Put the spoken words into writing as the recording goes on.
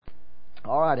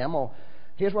All right,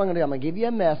 here's what I'm going to do. I'm going to give you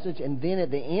a message, and then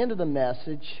at the end of the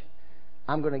message,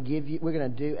 we're going to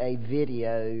do a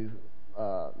video,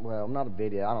 well, not a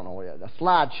video, I don't know what it is, a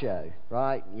slideshow,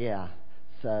 right? Yeah.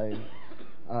 So,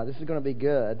 this is going to be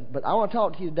good. But I want to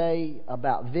talk to you today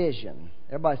about vision.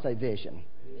 Everybody say vision.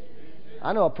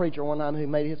 I know a preacher one time who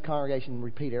made his congregation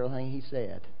repeat everything he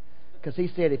said. Because he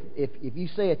said if you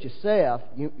say it yourself,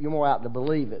 you're more apt to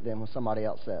believe it than when somebody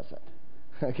else says it.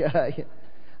 Okay?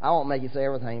 I won't make you say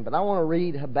everything, but I want to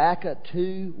read Habakkuk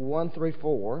 2, 1 through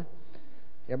 4.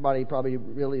 Everybody probably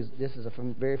this is a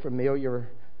very familiar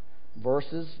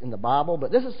verses in the Bible,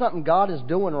 but this is something God is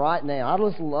doing right now. I'd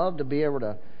just love to be able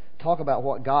to talk about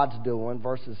what God's doing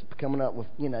versus coming up with,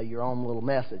 your own little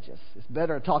messages. It's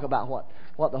better to talk about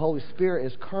what the Holy Spirit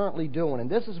is currently doing, and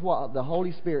this is what the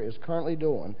Holy Spirit is currently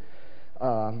doing.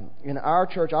 In our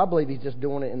church, I believe He's just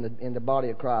doing it in the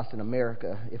body of Christ in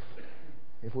America.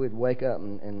 If we'd wake up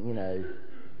and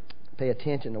pay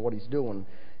attention to what He's doing.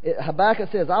 Habakkuk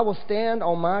says, I will stand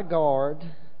on my guard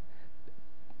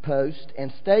post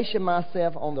and station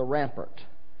myself on the rampart,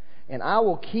 and I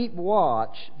will keep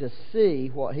watch to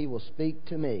see what He will speak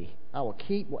to me. I will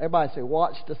keep, everybody say,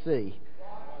 watch to see.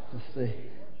 To see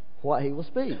what He will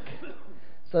speak.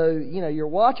 So, you're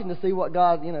watching to see what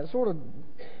God, it sort of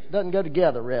doesn't go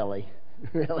together, really.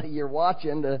 Really, you're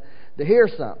watching to hear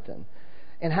something.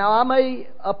 And how I may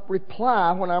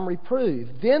reply when I'm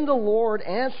reproved. Then the Lord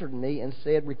answered me and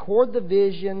said, record the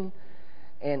vision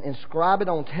and inscribe it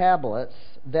on tablets,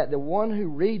 that the one who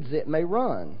reads it may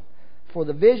run. For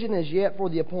the vision is yet for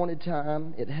the appointed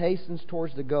time. It hastens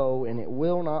towards the goal, and it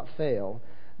will not fail.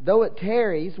 Though it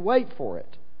tarries, wait for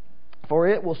it. For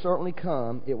it will certainly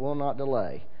come. It will not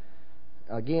delay.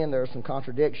 Again, there's some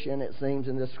contradiction, it seems,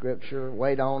 in this scripture.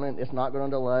 Wait on it. It's not going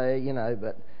to delay,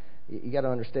 but you got to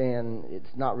understand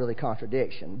it's not really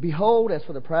contradiction. Behold, as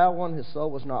for the proud one, his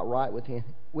soul was not right within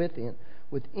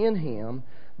him,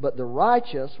 but the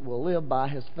righteous will live by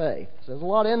his faith. So there's a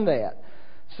lot in that.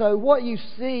 So what you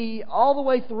see all the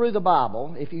way through the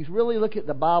Bible, if you really look at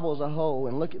the Bible as a whole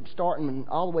and look at starting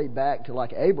all the way back to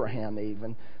like Abraham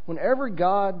even, whenever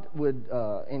God would,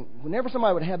 and whenever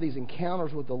somebody would have these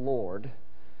encounters with the Lord,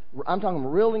 I'm talking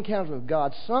real encounters with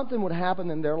God, something would happen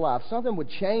in their life. Something would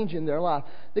change in their life.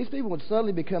 These people would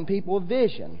suddenly become people of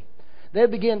vision.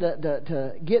 They'd begin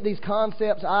to get these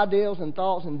concepts, ideals, and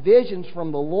thoughts and visions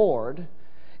from the Lord.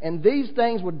 And these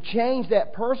things would change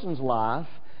that person's life,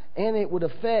 and it would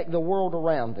affect the world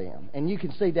around them. And you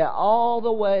can see that all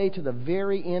the way to the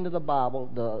very end of the Bible.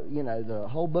 The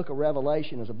whole book of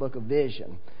Revelation is a book of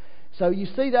vision. So you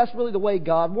see that's really the way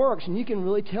God works. And you can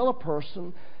really tell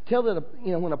that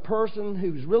when a person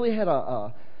who's really had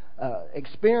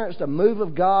experienced a move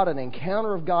of God, an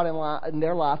encounter of God in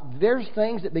their life, there's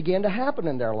things that begin to happen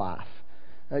in their life.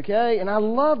 Okay? And I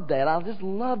love that. I just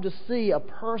love to see a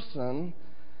person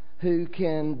who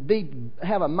can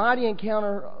have a mighty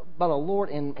encounter by the Lord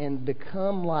and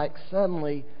become like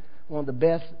suddenly one of the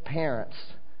best parents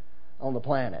on the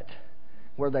planet,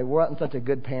 where they weren't such a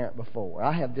good parent before.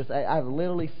 I've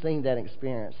literally seen that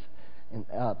experience.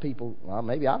 And people, well,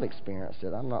 maybe I've experienced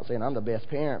it. I'm not saying I'm the best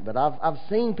parent, but I've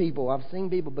seen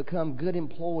people become good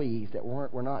employees that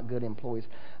were not good employees.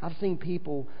 I've seen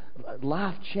people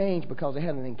life change because they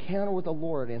had an encounter with the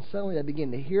Lord, and suddenly they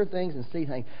begin to hear things and see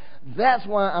things. That's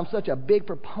why I'm such a big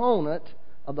proponent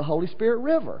of the Holy Spirit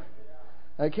River.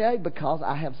 Okay, because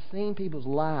I have seen people's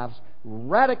lives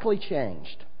radically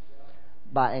changed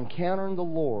by encountering the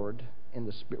Lord in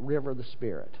the river of the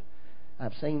Spirit.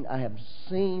 I have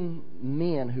seen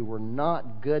men who were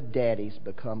not good daddies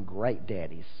become great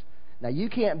daddies. Now, you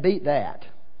can't beat that.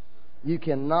 You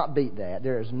cannot beat that.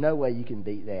 There is no way you can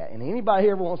beat that. And anybody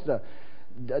here wants to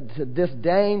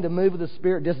disdain the move of the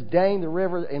Spirit, disdain the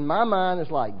river, in my mind, it's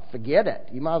like, forget it.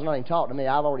 You might as well not even talk to me.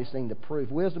 I've already seen the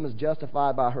proof. Wisdom is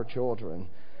justified by her children.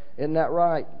 Isn't that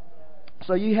right?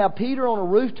 So you have Peter on a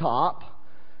rooftop,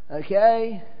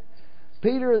 okay?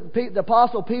 The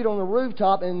Apostle Peter on the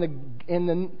rooftop, and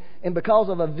because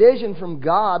of a vision from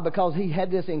God, because he had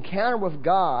this encounter with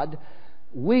God,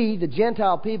 we, the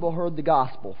Gentile people, heard the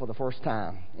gospel for the first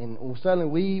time. And suddenly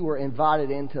we were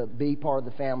invited in to be part of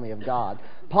the family of God.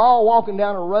 Paul, walking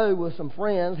down a road with some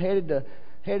friends, headed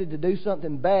to do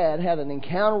something bad, had an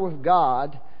encounter with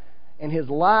God, and his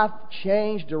life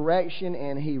changed direction,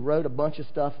 and he wrote a bunch of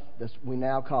stuff that we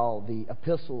now call the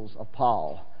Epistles of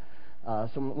Paul.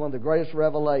 One of the greatest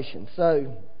revelations.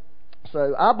 So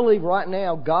I believe right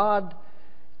now God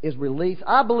is released.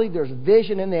 I believe there's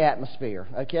vision in the atmosphere.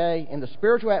 Okay, in the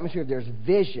spiritual atmosphere, there's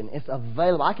vision. It's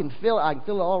available. I can feel it. I can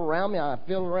feel it all around me. I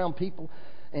feel it around people.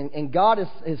 And God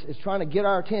is trying to get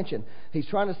our attention. He's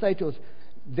trying to say to us,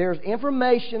 there's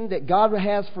information that God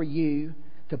has for you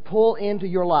to pull into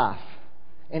your life.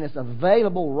 And it's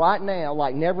available right now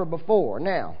like never before.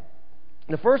 Now,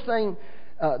 the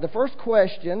first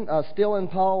question, still in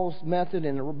Paul's method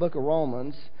in the book of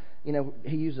Romans,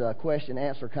 he used a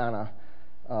question-answer kind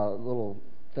of little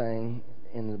thing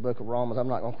in the book of Romans. I'm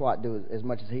not going to quite do it as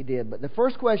much as he did. But the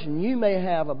first question you may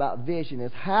have about vision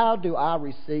is, how do I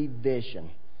receive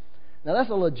vision? Now,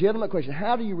 that's a legitimate question.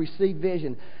 How do you receive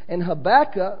vision? And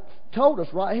Habakkuk told us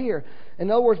right here. In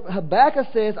other words, Habakkuk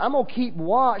says, I'm going to keep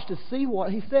watch to see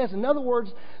what he says. In other words,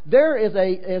 there is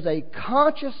a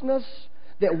consciousness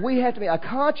that we have to be, a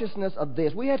consciousness of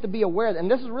this. We have to be aware of that. And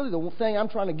this is really the thing I'm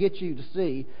trying to get you to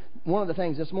see. One of the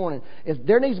things this morning is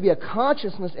there needs to be a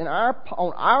consciousness on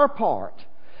our part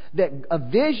that a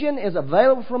vision is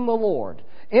available from the Lord.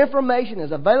 Information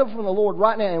is available from the Lord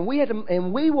right now, and we have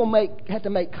to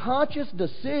make conscious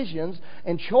decisions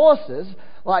and choices,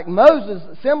 like Moses,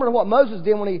 similar to what Moses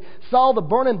did when he saw the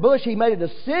burning bush. He made a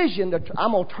decision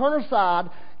I'm going to turn aside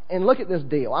and look at this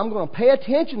deal. I'm going to pay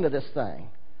attention to this thing.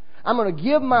 I'm going to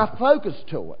give my focus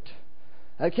to it.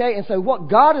 Okay, and so what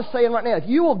God is saying right now, if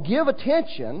you will give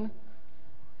attention,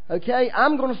 okay,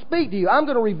 I'm going to speak to you. I'm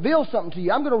going to reveal something to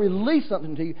you. I'm going to release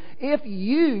something to you if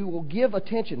you will give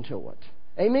attention to it.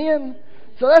 Amen?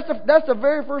 So that's the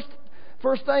very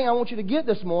first thing I want you to get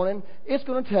this morning. It's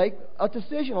going to take a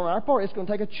decision on our part. It's going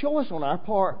to take a choice on our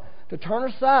part to turn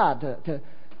aside.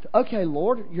 Okay,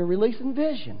 Lord, you're releasing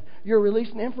vision. You're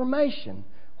releasing information.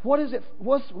 What is it?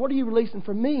 What are you releasing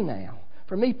for me now?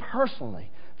 For me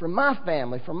personally, for my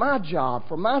family, for my job,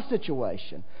 for my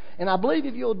situation. And I believe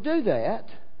if you'll do that,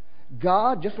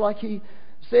 God, just like He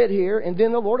said here, and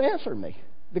then the Lord answered me.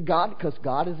 Because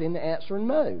God is in the answering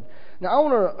mode. Now, I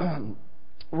want to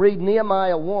read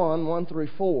Nehemiah 1 through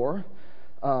 4,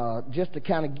 just to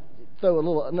kind of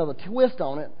throw another twist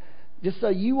on it, just so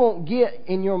you won't get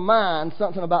in your mind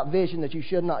something about vision that you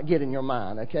should not get in your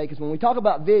mind, okay? Because when we talk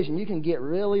about vision, you can get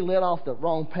really led off the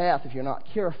wrong path if you're not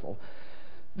careful.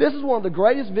 This is one of the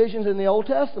greatest visions in the Old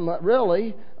Testament,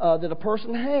 really, that a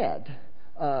person had.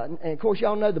 And, of course,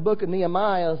 y'all know the book of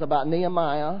Nehemiah is about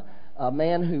Nehemiah, a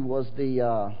man who was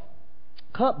the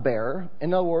cupbearer.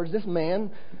 In other words, this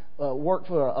man worked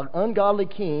for an ungodly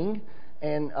king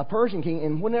and a Persian king.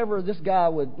 And whenever this guy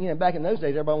would, back in those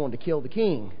days, everybody wanted to kill the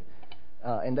king.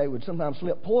 And they would sometimes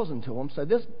slip poison to him. So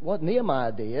what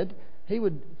Nehemiah did, he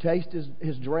would taste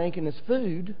his drink and his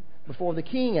food before the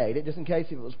king ate it, just in case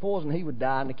if it was poison, he would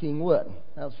die and the king wouldn't.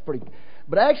 That was pretty.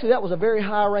 But actually, that was a very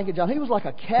high-ranking job. He was like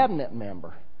a cabinet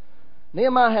member.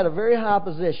 Nehemiah had a very high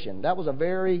position.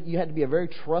 You had to be a very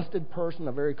trusted person,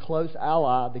 a very close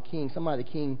ally of the king, somebody the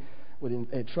king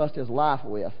would trust his life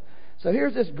with. So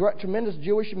here's this tremendous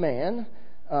Jewish man,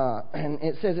 and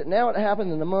it says that now it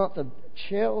happened in the month of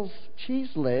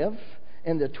Chislev,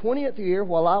 in the 20th year,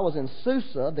 while I was in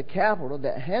Susa, the capital,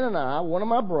 that Hananiah, one of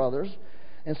my brothers,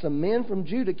 and some men from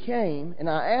Judah came, and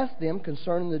I asked them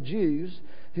concerning the Jews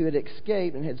who had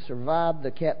escaped and had survived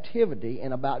the captivity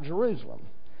and about Jerusalem.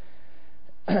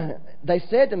 They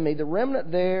said to me, the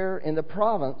remnant there in the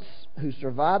province who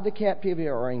survived the captivity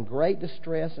are in great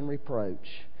distress and reproach,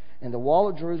 and the wall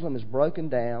of Jerusalem is broken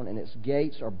down, and its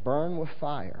gates are burned with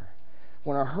fire.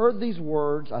 When I heard these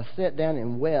words, I sat down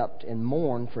and wept and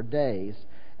mourned for days,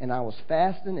 and I was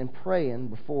fasting and praying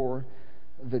before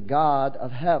the God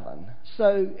of heaven.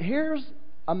 So here's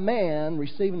a man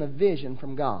receiving a vision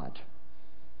from God.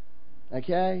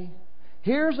 Okay?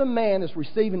 Here's a man that's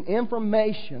receiving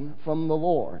information from the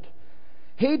Lord.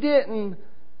 He didn't,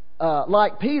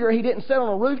 like Peter, he didn't sit on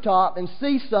a rooftop and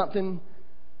see something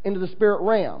into the spirit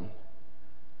realm.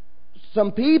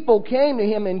 Some people came to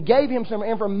him and gave him some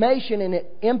information, and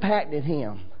it impacted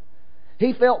him.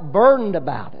 He felt burdened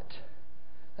about it.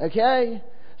 Okay?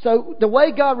 So the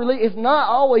way God is not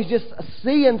always just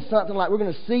seeing something like we're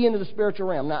going to see into the spiritual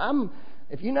realm. Now,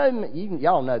 if you know me,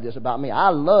 y'all know this about me. I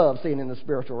love seeing in the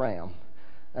spiritual realm.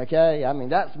 Okay? I mean,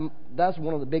 that's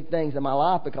one of the big things in my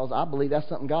life, because I believe that's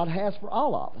something God has for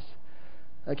all of us.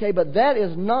 Okay? But that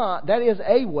is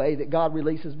a way that God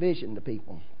releases vision to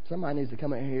people. Somebody needs to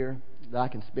come in here that I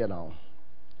can spit on.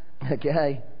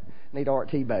 Okay? Need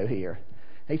Art Tebow here.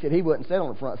 He said he wouldn't sit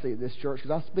on the front seat of this church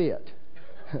because I spit.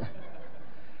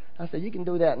 I said, you can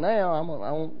do that now.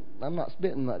 I'm not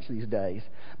spitting much these days.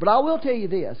 But I will tell you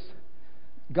this.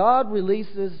 God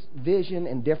releases vision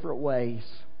in different ways.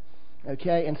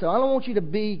 Okay? And so I don't want you to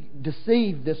be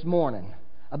deceived this morning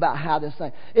about how this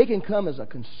thing. It can come as a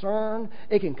concern.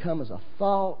 It can come as a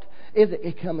thought.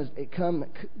 It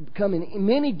come in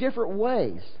many different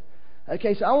ways.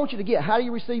 Okay, so I want you to get, how do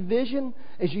you receive vision?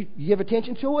 Is you give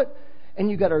attention to it, and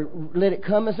you got to let it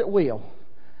come as it will.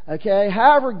 Okay,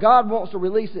 however God wants to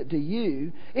release it to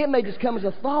you, it may just come as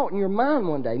a thought in your mind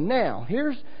one day. Now,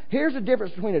 here's the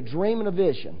difference between a dream and a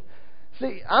vision.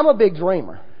 See, I'm a big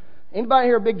dreamer. Anybody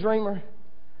here a big dreamer?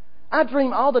 I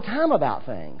dream all the time about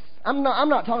things. I'm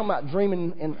not talking about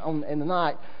dreaming in the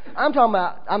night.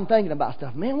 I'm thinking about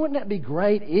stuff. Man, wouldn't that be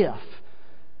great if?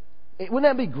 Wouldn't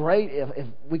that be great if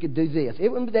we could do this?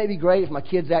 Wouldn't that be great if my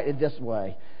kids acted this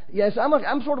way? Yes,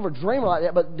 I'm sort of a dreamer like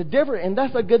that, but and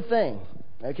that's a good thing.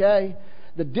 Okay?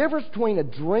 The difference between a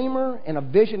dreamer and a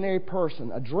visionary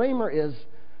person, a dreamer is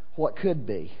what could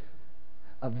be.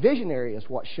 A visionary is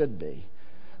what should be.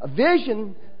 A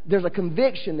vision, there's a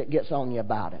conviction that gets on you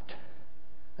about it.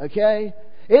 Okay?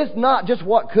 It's not just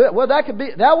what could. Well,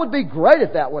 that would be great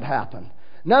if that would happen.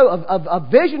 No, a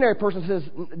visionary person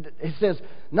says,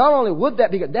 not only would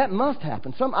that be good, that must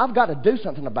happen. I've got to do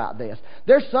something about this.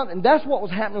 There's something. That's what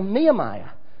was happening with Nehemiah.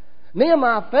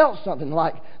 Nehemiah felt something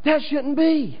like, that shouldn't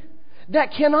be.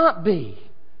 That cannot be.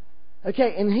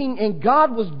 Okay, and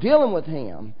God was dealing with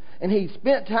him. And he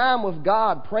spent time with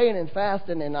God praying and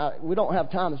fasting. And we don't have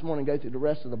time this morning to go through the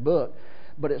rest of the book.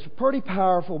 But it's a pretty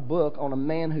powerful book on a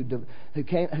man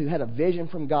who had a vision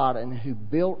from God and who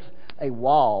built a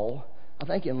wall, I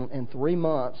think in 3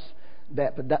 months,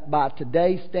 that by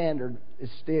today's standard is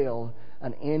still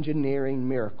an engineering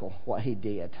miracle, what he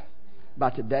did. By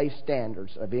today's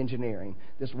standards of engineering,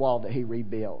 this wall that he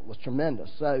rebuilt was tremendous.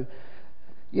 So,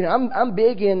 I'm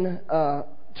big into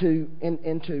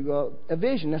a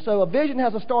vision. And so a vision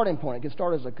has a starting point. It can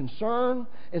start as a concern,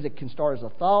 it can start as a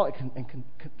thought, it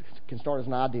can start as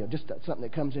an idea, just something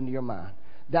that comes into your mind.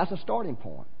 That's a starting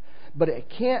point. But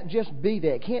it can't just be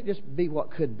that. It can't just be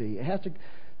what could be. It has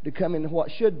to come into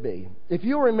what should be. If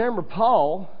you remember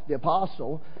Paul, the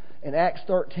apostle, in Acts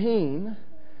 13,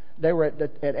 they were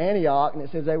at Antioch, and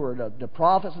it says the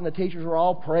prophets and the teachers were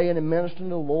all praying and ministering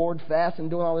to the Lord, fasting,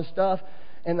 doing all this stuff.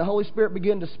 And the Holy Spirit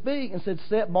began to speak and said,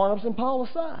 set Barnabas and Paul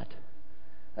aside.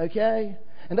 Okay?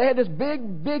 And they had this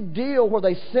big deal where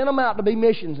they sent them out to be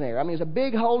missionaries. I mean, it was a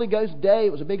big Holy Ghost day.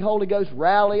 It was a big Holy Ghost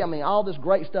rally. I mean, all this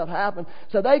great stuff happened.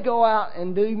 So they go out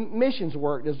and do missions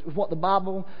work. This is what the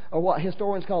Bible, or what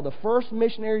historians call the first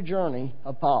missionary journey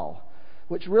of Paul.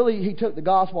 Which really, he took the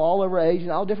gospel all over Asia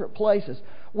and all different places.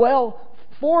 Well,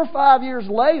 4 or 5 years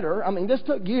later, I mean, this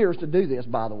took years to do this,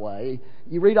 by the way.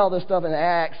 You read all this stuff in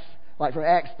Acts, like from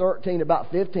Acts 13 to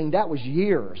about 15, that was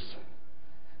years.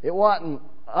 It wasn't,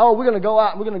 we're going to go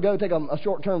out and we're going to go take a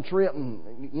short-term trip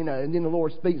and then the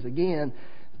Lord speaks again.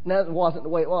 That wasn't the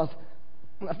way it was.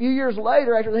 A few years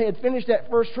later, after they had finished that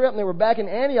first trip and they were back in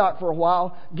Antioch for a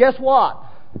while, guess what?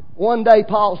 One day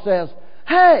Paul says,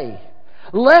 hey,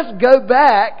 let's go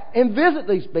back and visit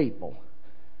these people.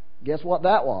 Guess what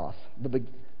that was?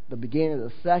 The beginning of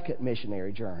the second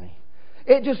missionary journey.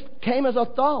 It just came as a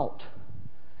thought.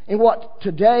 And what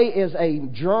today is a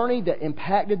journey that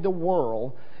impacted the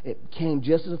world, it came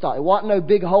just as a thought. It wasn't no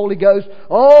big Holy Ghost,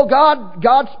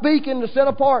 God speaking to set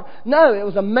apart. No, it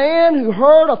was a man who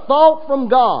heard a thought from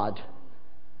God.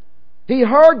 He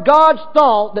heard God's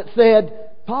thought that said,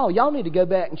 Paul, y'all need to go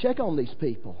back and check on these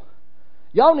people.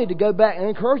 Y'all need to go back and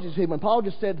encourage these people. And Paul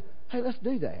just said, hey, let's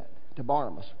do that to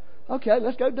Barnabas. Okay,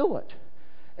 let's go do it.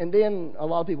 And then, a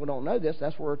lot of people don't know this,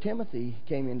 that's where Timothy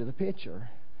came into the picture.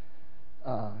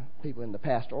 People in the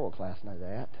pastoral class know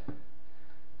that.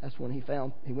 That's when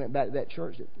he went back to that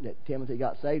church that Timothy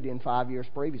got saved in 5 years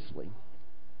previously.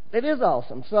 It is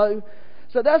awesome. So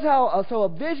that's how. So a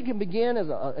vision can begin as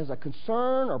a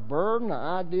concern or burden, an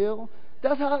ideal.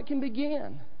 That's how it can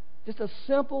begin. Just a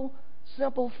simple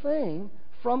thing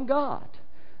from God.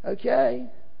 Okay.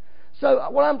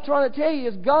 So what I'm trying to tell you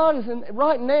is God is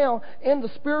right now in the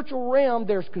spiritual realm.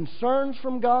 There's concerns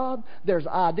from God. There's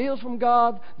ideals from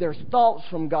God. There's thoughts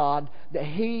from God that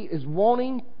He is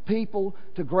wanting people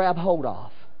to grab hold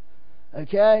of.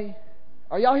 Okay?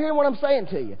 Are y'all hearing what I'm saying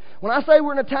to you? When I say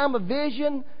we're in a time of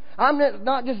vision, I'm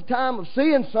not just a time of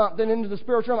seeing something into the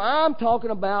spiritual realm. I'm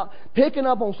talking about picking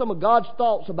up on some of God's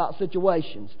thoughts about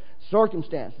situations,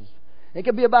 circumstances. It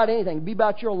can be about anything. It can be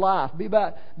about your life. Be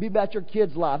about your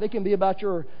kid's life. It can be about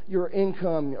your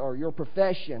income or your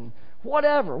profession.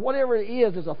 Whatever it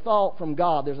is, there's a thought from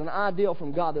God. There's an ideal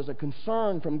from God. There's a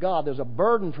concern from God. There's a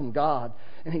burden from God.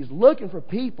 And He's looking for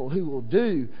people who will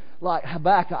do like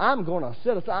Habakkuk. I'm going to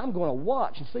sit aside. I'm going to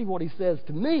watch and see what he says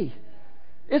to me.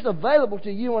 It's available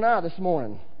to you and I this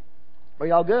morning. Are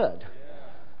y'all good?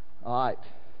 Yeah. All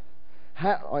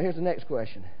right. Here's the next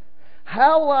question.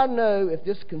 How will I know if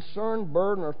this concern,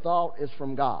 burden, or thought is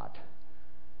from God?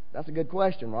 That's a good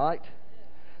question, right?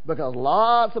 Because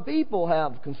lots of people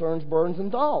have concerns, burdens,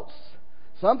 and thoughts.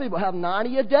 Some people have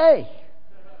 90 a day.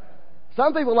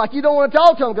 Some people, like, you don't want to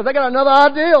talk to them because they got another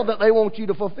ideal that they want you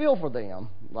to fulfill for them.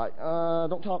 Like,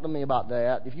 don't talk to me about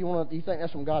that. If you think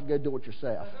that's from God, go do it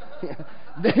yourself.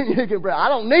 Then you can pray. I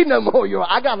don't need no more.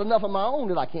 I got enough of my own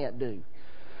that I can't do.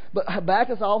 But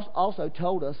Habakkuk also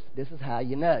told us this is how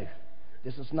you know.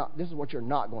 This is what you're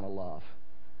not going to love.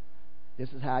 This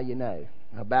is how you know.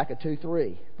 Habakkuk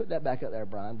 2:3. Put that back up there,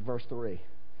 Brian. Verse 3.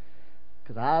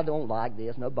 Because I don't like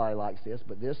this. Nobody likes this.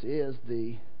 But this is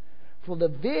for the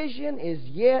vision is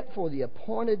yet for the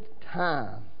appointed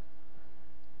time.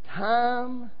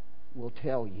 Time will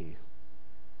tell you.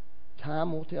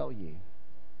 Time will tell you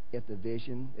if the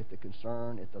vision, if the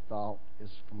concern, if the thought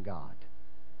is from God.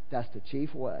 That's the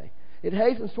chief way. It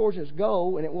hastens towards its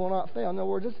goal, and it will not fail. In other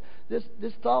words,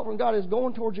 this thought from God is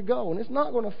going towards your goal, and it's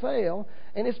not going to fail,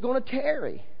 and it's going to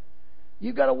tarry.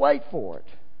 You've got to wait for it.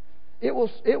 It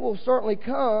will certainly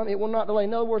come. It will not delay.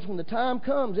 In other words, when the time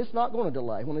comes, it's not going to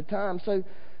delay. So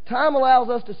time allows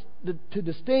us to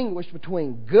distinguish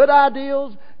between good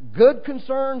ideals, good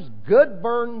concerns, good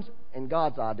burdens, and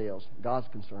God's ideals, God's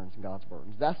concerns, and God's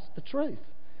burdens. That's the truth.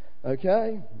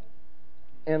 Okay?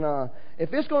 And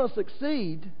if it's going to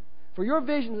succeed, for your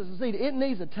vision to succeed, it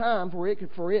needs a time for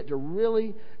it to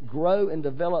really grow and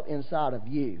develop inside of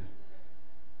you.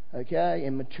 Okay?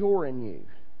 And mature in you.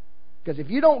 Because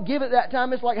if you don't give it that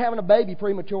time, it's like having a baby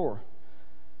premature.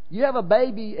 You have a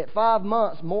baby at 5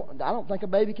 months. I don't think a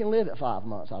baby can live at 5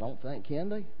 months. I don't think. Can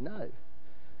they? No.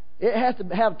 It has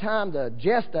to have time to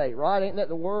gestate, right? Ain't that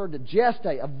the word? To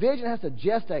gestate. A vision has to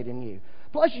gestate in you.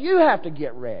 Plus, you have to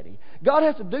get ready. God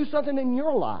has to do something in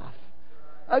your life.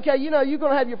 Okay, you're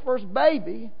going to have your first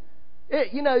baby.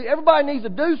 Everybody needs to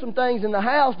do some things in the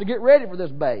house to get ready for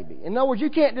this baby. In other words,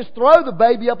 you can't just throw the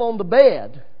baby up on the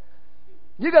bed.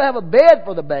 You've got to have a bed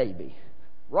for the baby,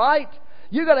 right?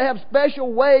 You've got to have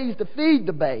special ways to feed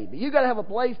the baby. You've got to have a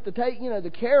place to take, to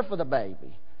care for the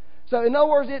baby. So in other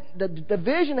words, the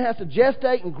vision has to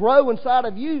gestate and grow inside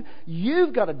of you.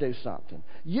 You've got to do something.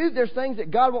 There's things that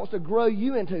God wants to grow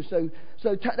you into. So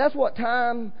that's what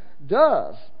time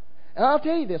does. And I'll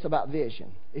tell you this about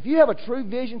vision. If you have a true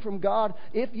vision from God,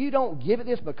 if you don't give it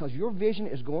this, because your vision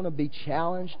is going to be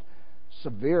challenged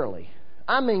severely.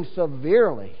 I mean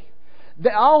severely.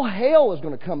 All hell is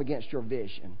going to come against your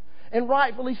vision. And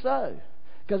rightfully so.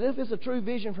 Because if it's a true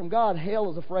vision from God, hell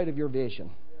is afraid of your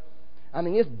vision. I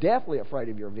mean, it's definitely afraid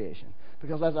of your vision.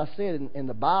 Because as I said in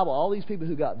the Bible, all these people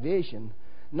who got vision,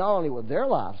 not only will their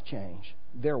lives change,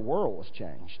 their world was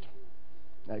changed.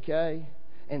 Okay?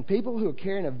 And people who are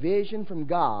carrying a vision from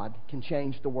God can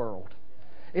change the world.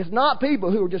 It's not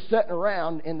people who are just sitting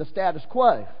around in the status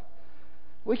quo.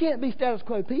 We can't be status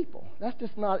quo people. That's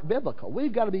just not biblical.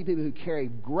 We've got to be people who carry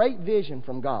great vision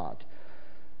from God.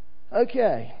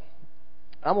 Okay.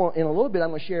 In a little bit, I'm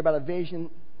going to share about a vision,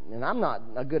 and I'm not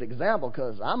a good example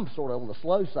because I'm sort of on the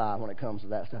slow side when it comes to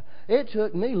that stuff. It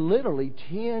took me literally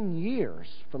 10 years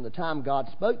from the time God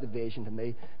spoke the vision to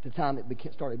me to the time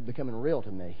it started becoming real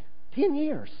to me. 10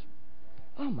 years.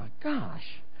 Oh, my gosh.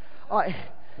 All right.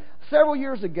 Several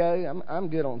years ago, I'm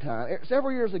good on time.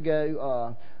 Several years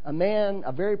ago, a man,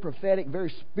 a very prophetic,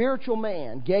 very spiritual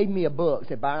man, gave me a book.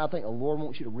 Said, Byron, I think the Lord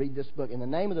wants you to read this book. And the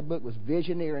name of the book was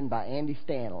Visioneering by Andy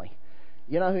Stanley.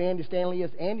 You know who Andy Stanley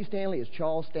is? Andy Stanley is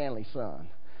Charles Stanley's son.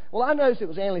 Well, I noticed it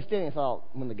was Andy Stanley. I thought,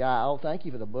 when the guy, thank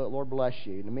you for the book, Lord bless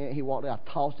you. And the minute he walked out,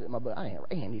 I tossed it in my book. I ain't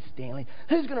Andy Stanley.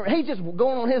 He's just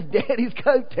going on his daddy's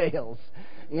coattails,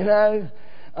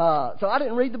 So I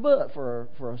didn't read the book for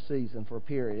a season, for a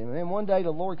period. And then one day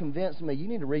the Lord convinced me, you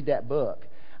need to read that book.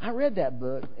 I read that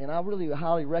book, and I really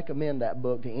highly recommend that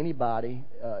book to anybody.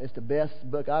 It's the best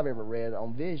book I've ever read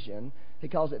on vision. He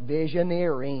calls it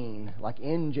visioneering, like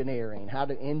engineering, how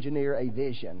to engineer a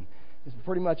vision. It's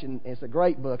pretty much, it's a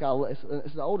great book.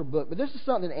 It's an older book, but this is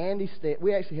something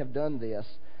we actually have done this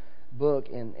book,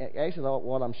 and actually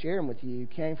what I'm sharing with you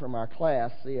came from our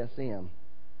class, CSM.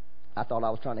 I thought I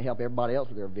was trying to help everybody else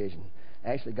with their vision.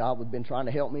 Actually, God has been trying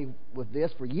to help me with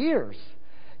this for years.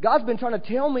 God's been trying to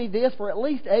tell me this for at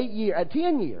least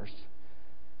 10 years.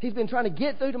 He's been trying to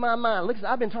get through to my mind. Look,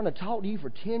 I've been trying to talk to you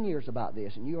for 10 years about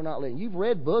this, and you are not listening. You've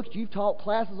read books, you've taught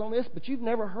classes on this, but you've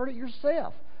never heard it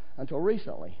yourself until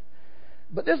recently.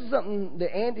 But this is something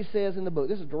that Andy says in the book.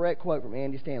 This is a direct quote from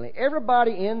Andy Stanley.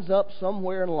 Everybody ends up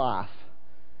somewhere in life.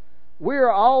 We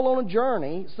are all on a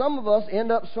journey. Some of us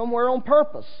end up somewhere on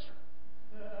purpose.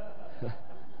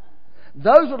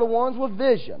 Those are the ones with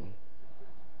vision.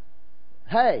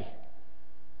 Hey,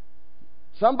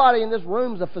 somebody in this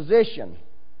room is a physician.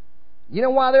 You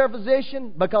know why they're a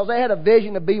physician? Because they had a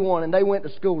vision to be one and they went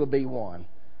to school to be one.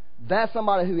 That's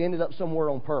somebody who ended up somewhere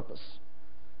on purpose.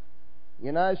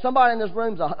 Somebody in this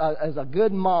room is a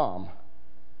good mom.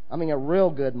 I mean, a real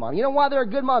good mom. You know why they're a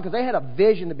good mom? Because they had a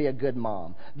vision to be a good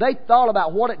mom. They thought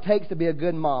about what it takes to be a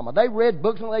good mama. They read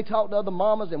books when they talked to other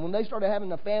mamas, and when they started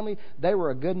having a family, they were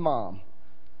a good mom.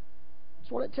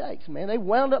 That's what it takes, man. They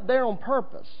wound up there on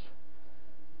purpose.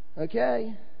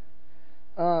 Okay?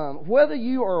 Whether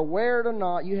you are aware or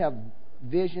not, you have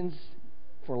visions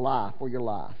for life, for your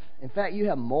life. In fact, you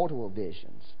have multiple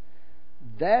visions.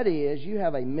 That is, you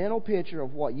have a mental picture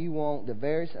of what you want the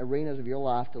various arenas of your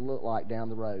life to look like down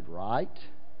the road, right?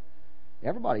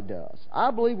 Everybody does. I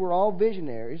believe we're all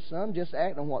visionaries. Some just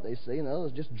act on what they see, and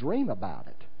others just dream about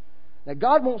it. Now,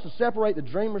 God wants to separate the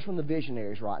dreamers from the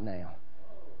visionaries right now.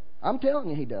 I'm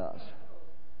telling you, He does.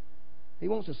 He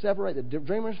wants to separate the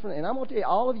dreamers from... And I'm going to tell you,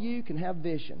 all of you can have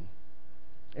vision.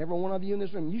 Every one of you in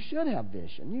this room, you should have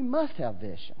vision. You must have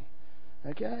vision.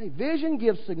 Okay? Vision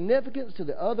gives significance to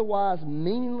the otherwise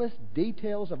meaningless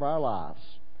details of our lives.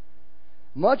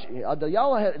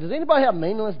 Does anybody have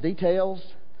meaningless details?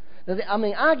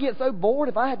 I get so bored.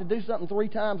 If I had to do something 3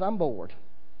 times, I'm bored.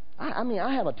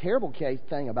 I have a terrible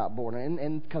thing about boredom,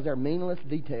 and because they're meaningless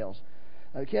details.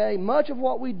 Okay? Much of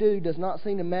what we do does not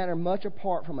seem to matter much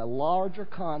apart from a larger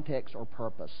context or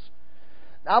purpose.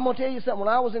 I'm going to tell you something. When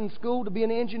I was in school to be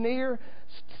an engineer,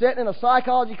 sitting in a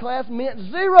psychology class meant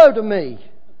zero to me.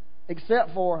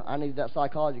 Except for I needed that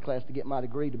psychology class to get my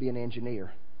degree to be an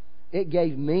engineer. It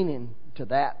gave meaning to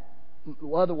that.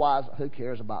 Otherwise, who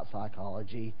cares about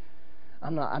psychology?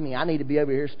 I need to be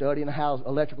over here studying how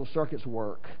electrical circuits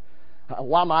work.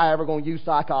 Why am I ever going to use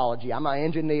psychology? I'm an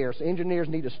engineer. So engineers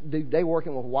they're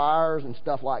working with wires and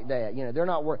stuff like that. They're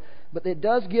not working. But it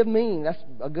does give meaning. That's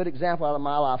a good example out of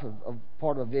my life of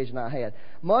part of a vision I had.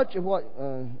 Much of what,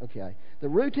 the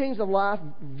routines of life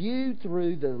viewed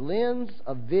through the lens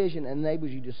of vision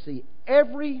enables you to see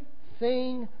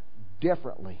everything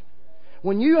differently.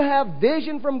 When you have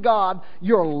vision from God,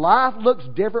 your life looks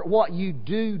different. What you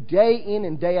do day in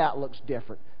and day out looks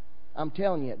different. I'm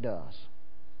telling you it does.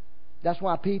 That's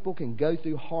why people can go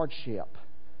through hardship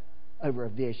over a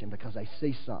vision, because they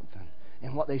see something.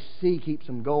 And what they see keeps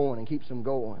them going and keeps them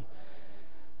going.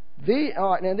 All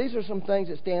right, now these are some things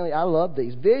that Stanley, I love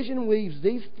these. Vision weaves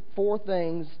these 4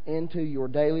 things into your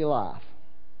daily life.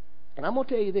 And I'm going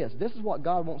to tell you this. This is what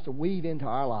God wants to weave into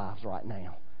our lives right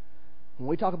now. When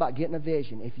we talk about getting a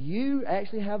vision, if you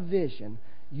actually have vision,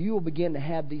 you will begin to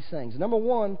have these things. Number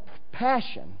 1,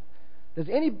 passion. Does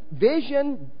any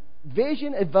vision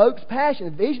evokes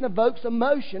passion. Vision evokes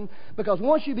emotion, because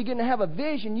once you begin to have a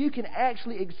vision, you can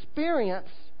actually experience,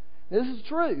 this is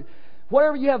true,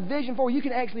 whatever you have vision for, you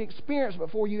can actually experience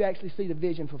before you actually see the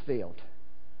vision fulfilled.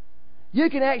 You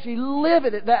can actually live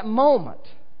it at that moment.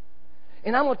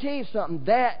 And I'm going to tell you something,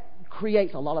 that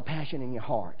creates a lot of passion in your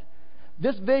heart.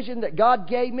 This vision that God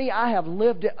gave me, I have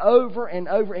lived it over and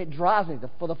over. It drives me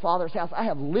for the Father's house. I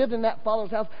have lived in that Father's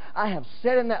house. I have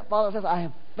sat in that Father's house. I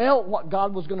have felt what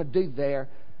God was going to do there.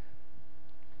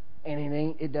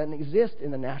 And it doesn't exist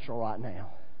in the natural right now.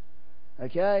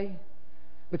 Okay?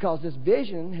 Because this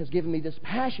vision has given me this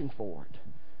passion for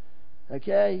it.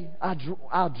 Okay?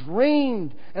 I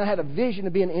dreamed, and I had a vision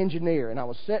to be an engineer. And I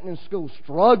was sitting in school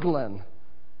struggling.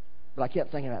 But I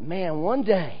kept thinking about, man, one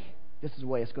day, this is the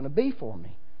way it's going to be for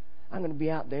me. I'm going to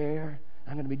be out there.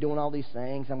 I'm going to be doing all these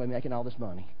things. I'm going to be making all this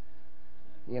money.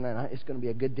 It's going to be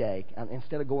a good day.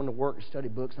 Instead of going to work to study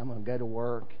books, I'm going to go to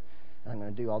work. And I'm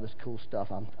going to do all this cool stuff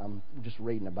I'm just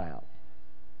reading about.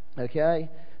 Okay?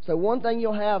 So one thing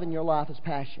you'll have in your life is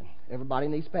passion. Everybody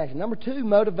needs passion. Number 2,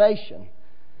 motivation.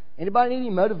 Anybody need any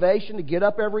motivation to get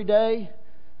up every day?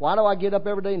 Why do I get up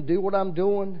every day and do what I'm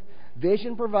doing?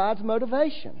 Vision provides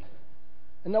motivation.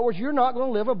 In other words, you're not going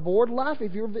to live a bored life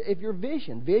if you're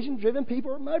vision. Vision-driven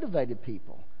people are motivated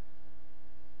people.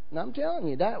 And I'm telling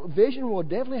you, that vision will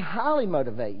definitely highly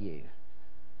motivate you.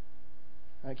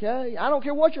 Okay? I don't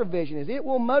care what your vision is. It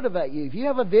will motivate you. If you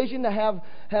have a vision to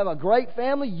have a great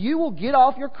family, you will get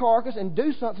off your carcass and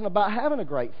do something about having a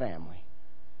great family.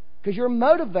 Because you're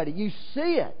motivated. You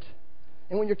see it.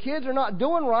 And when your kids are not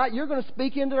doing right, you're going to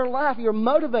speak into their life. You're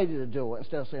motivated to do it.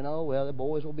 Instead of saying, oh, well, the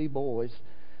boys will be boys.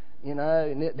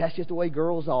 And that's just the way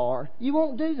girls are. You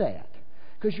won't do that.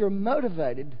 Because you're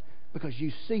motivated because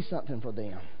you see something for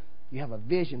them. You have a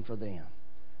vision for them.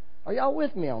 Are y'all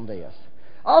with me on this?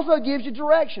 Also, it gives you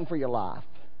direction for your life.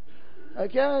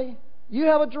 Okay? You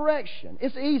have a direction.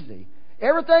 It's easy.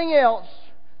 Everything else,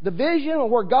 the vision or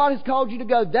where God has called you to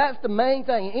go, that's the main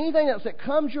thing. Anything else that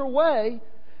comes your way,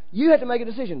 you have to make a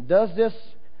decision. Does this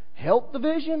help the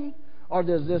vision or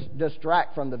does this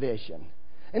distract from the vision?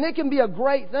 And it can be a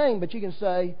great thing, but you can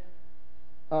say,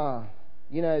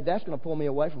 that's going to pull me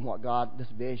away from this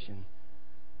vision.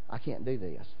 I can't do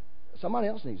this. Somebody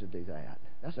else needs to do that.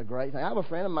 That's a great thing. I have a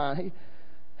friend of mine.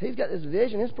 He's got this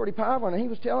vision. It's pretty powerful. And he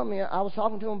was telling me, I was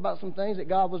talking to him about some things that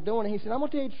God was doing. And he said, I'm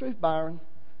going to tell you the truth, Byron.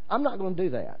 I'm not going to do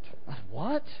that. I said,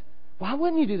 what? Why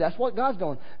wouldn't you do that? That's what God's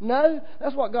doing. No,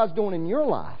 that's what God's doing in your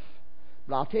life.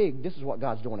 But I'll tell you, this is what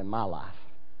God's doing in my life.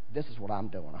 This is what I'm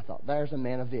doing. I thought, there's a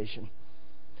man of vision.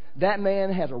 That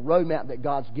man has a roadmap that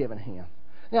God's given him.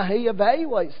 Now, he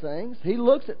evaluates things. He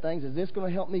looks at things. Is this going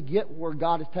to help me get where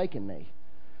God is taking me?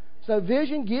 So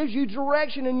vision gives you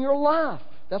direction in your life.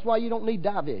 That's why you don't need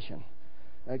division.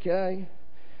 Okay?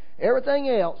 Everything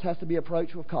else has to be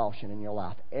approached with caution in your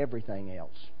life. Everything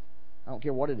else. I don't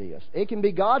care what it is. It can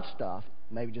be God's stuff.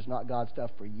 Maybe just not God's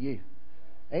stuff for you.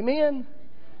 Amen?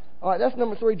 All right, that's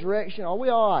number 3, direction. Are we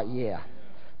all right? Yeah.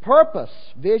 Purpose.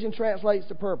 Vision translates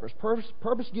to purpose.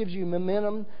 Purpose gives you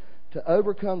momentum to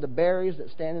overcome the barriers that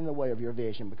stand in the way of your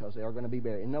vision, because they are going to be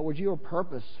barriers. In other words, you're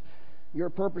purpose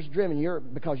driven.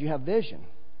 Because you have vision.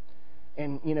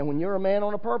 And, when you're a man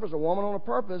on a purpose, a woman on a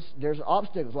purpose, there's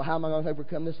obstacles. Well, how am I going to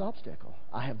overcome this obstacle?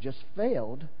 I have just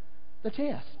failed the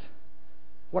test.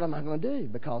 What am I going to do?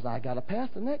 Because I got to pass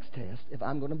the next test if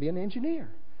I'm going to be an engineer.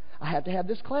 I have to have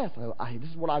this class. This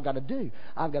is what I've got to do.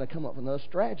 I've got to come up with another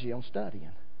strategy on studying.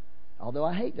 Although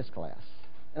I hate this class.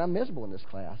 And I'm miserable in this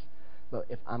class. But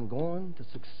if I'm going to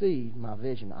succeed in my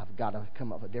vision, I've got to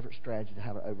come up with a different strategy to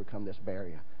how to overcome this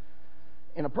barrier.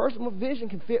 And a person with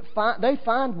vision they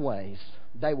find ways.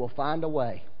 They will find a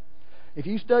way. If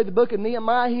you study the book of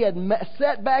Nehemiah, he had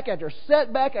setback after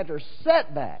setback after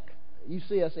setback. You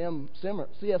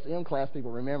CSM class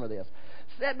people remember this.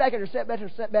 Setback after setback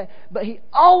after setback. But he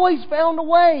always found a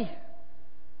way.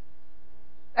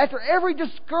 After every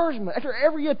discouragement, after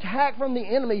every attack from the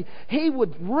enemy, he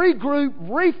would regroup,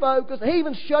 refocus. He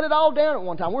even shut it all down at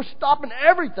one time. We're stopping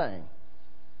everything.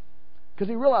 Because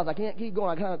he realized, I can't keep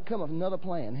going. I got to come up with another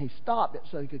plan. He stopped it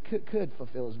so he could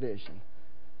fulfill his vision.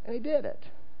 And he did it.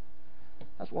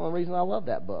 That's one of the reasons I love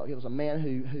that book. It was a man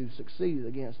who succeeded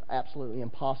against absolutely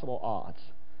impossible odds.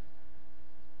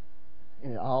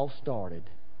 And it all started,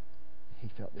 he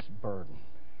felt this burden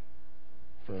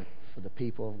for the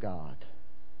people of God.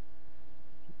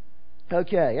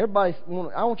 Okay, everybody,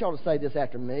 I want y'all to say this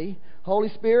after me. Holy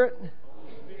Spirit,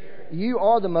 you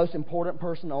are the most important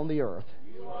person on the earth.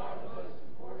 You are the most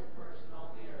important person on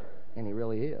the earth. And he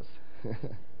really is.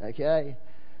 Okay?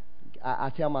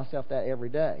 I tell myself that every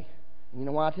day. You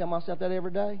know why I tell myself that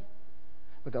every day?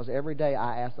 Because every day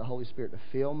I ask the Holy Spirit to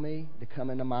fill me, to come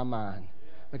into my mind.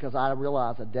 Because I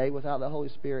realize a day without the Holy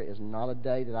Spirit is not a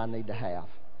day that I need to have.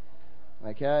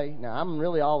 Okay? Now, I'm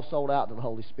really all sold out to the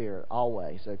Holy Spirit,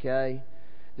 always, okay?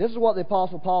 This is what the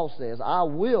Apostle Paul says. I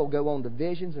will go on to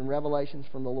visions and revelations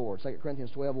from the Lord. 2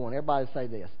 Corinthians 12:1. Everybody say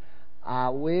this. I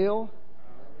will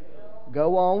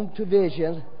go on to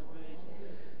visions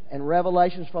and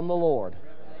revelations from the Lord.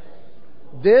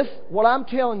 What I'm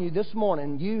telling you this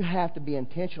morning, you have to be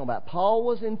intentional about. Paul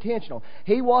was intentional.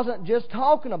 He wasn't just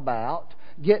talking about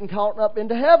getting caught up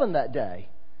into heaven that day.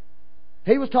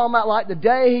 He was talking about like the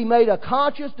day he made a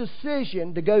conscious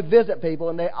decision to go visit people,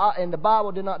 and the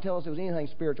Bible did not tell us there was anything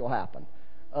spiritual happened.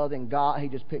 Other than God, he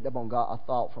just picked up on God, a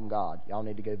thought from God. Y'all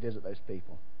need to go visit those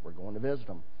people. We're going to visit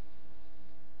them.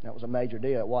 That was a major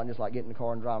deal. It wasn't just like getting in the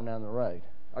car and driving down the road.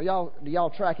 Do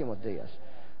y'all tracking with this?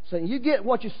 So you get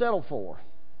what you settle for.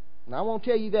 And I won't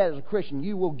tell you that as a Christian.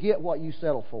 You will get what you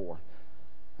settle for.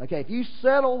 Okay, if you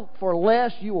settle for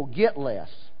less, you will get less.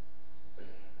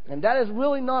 And that is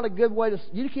really not a good way to...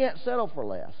 You can't settle for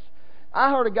less. I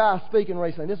heard a guy speaking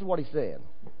recently. This is what he said.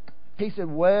 He said,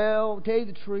 well, to tell you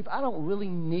the truth, I don't really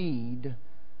need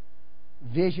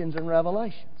visions and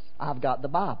revelations. I've got the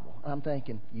Bible. I'm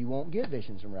thinking, you won't get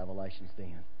visions and revelations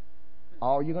then.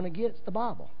 All you're going to get is the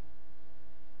Bible.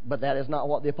 But that is not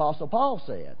what the Apostle Paul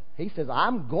said. He says,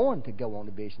 I'm going to go on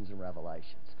to visions and revelations.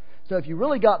 So if you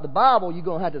really got the Bible, you're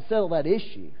going to have to settle that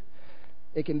issue.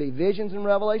 It can be visions and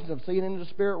revelations of seeing into the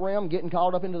spirit realm, getting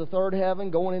caught up into the third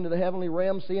heaven, going into the heavenly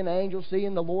realm, seeing angels,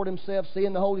 seeing the Lord Himself,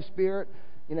 seeing the Holy Spirit.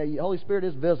 You know, the Holy Spirit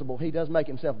is visible. He does make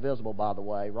Himself visible, by the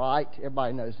way, right?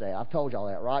 Everybody knows that. I've told y'all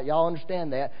that, right? Y'all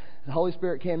understand that. The Holy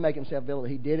Spirit can make Himself visible.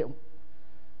 He did it.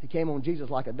 He came on Jesus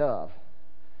like a dove.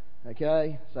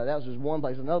 Okay? So that was just one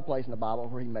place. Another place in the Bible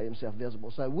where He made Himself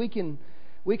visible. So we can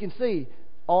see...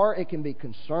 Or it can be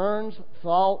concerns,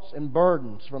 thoughts, and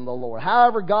burdens from the Lord.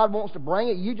 However God wants to bring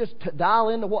it, you just dial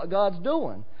into what God's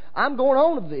doing. I'm going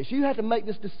on to this. You have to make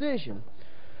this decision.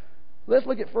 Let's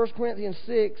look at 1 Corinthians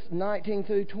 6, 19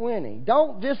 through 20.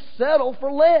 Don't just settle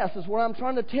for less, is what I'm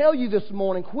trying to tell you this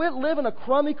morning. Quit living a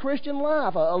crummy Christian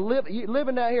life,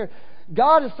 living down here.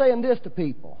 God is saying this to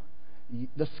people.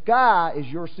 The sky is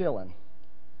your ceiling.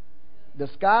 The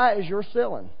sky is your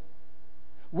ceiling.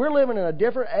 We're living in a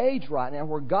different age right now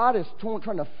where God is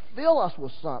trying to fill us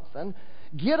with something,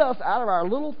 get us out of our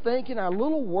little thinking, our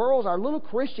little worlds, our little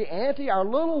Christianity, our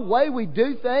little way we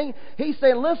do things. He's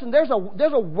saying, listen, there's a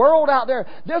world out there.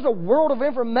 There's a world of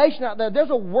information out there. There's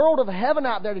a world of heaven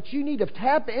out there that you need to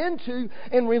tap into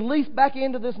and release back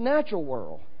into this natural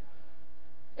world.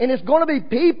 And it's going to be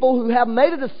people who have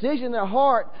made a decision in their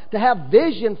heart to have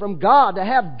vision from God, to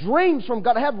have dreams from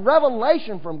God, to have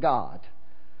revelation from God.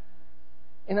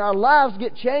 And our lives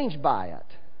get changed by it.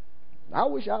 I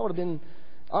wish I would have been...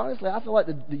 Honestly, I feel like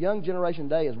the young generation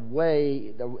today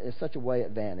is such a way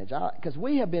advantage. Because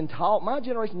we have been taught, my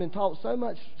generation has been taught so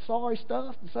much sorry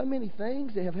stuff, so many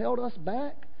things that have held us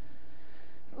back.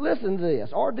 Listen to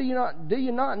this. Or do you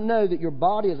not know that your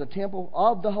body is a temple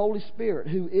of the Holy Spirit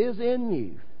who is in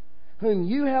you, whom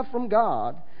you have from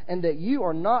God, and that you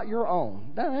are not your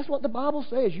own? That's what the Bible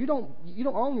says. You don't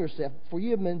own yourself, for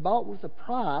you have been bought with a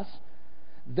price.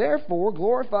 Therefore,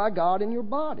 glorify God in your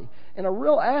body. And a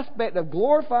real aspect of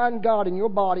glorifying God in your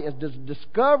body is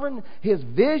discovering His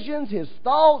visions, His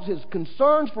thoughts, His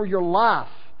concerns for your life.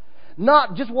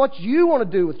 Not just what you want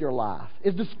to do with your life.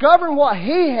 It's discovering what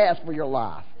He has for your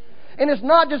life. And it's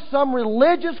not just some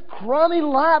religious, crummy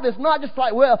life. It's not just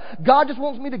like, well, God just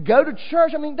wants me to go to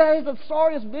church. I mean, that is the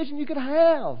sorriest vision you could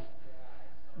have.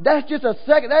 That's just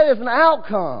that is an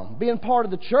outcome. Being part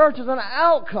of the church is an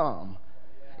outcome.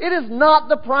 It is not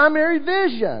the primary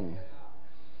vision.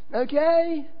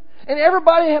 Okay? And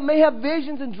everybody may have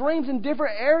visions and dreams in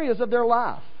different areas of their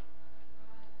life.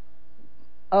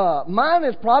 Mine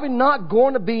is probably not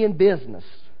going to be in business.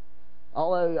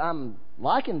 Although I'm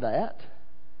liking that.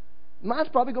 Mine's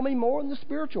probably going to be more in the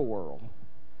spiritual world.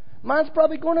 Mine's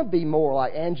probably going to be more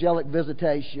like angelic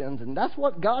visitations. And that's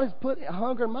what God has put a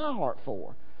hunger in my heart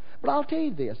for. But I'll tell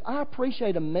you this. I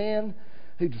appreciate a man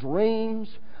who dreams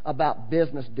about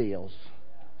business deals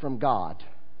from God.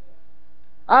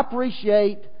 I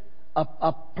appreciate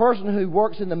a person who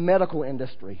works in the medical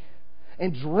industry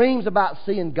and dreams about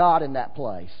seeing God in that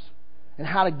place and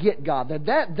how to get God.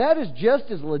 That is just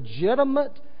as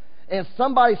legitimate as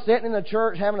somebody sitting in the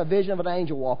church having a vision of an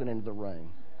angel walking into the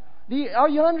room. Are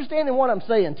you understanding what I'm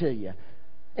saying to you?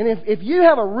 And if you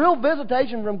have a real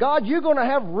visitation from God, you're going to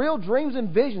have real dreams and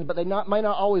visions, but they may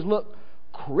not always look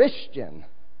Christian.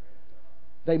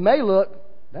 They may look,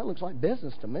 that looks like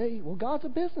business to me. Well, God's a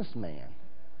businessman,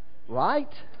 right?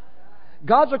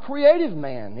 God's a creative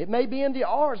man. It may be in the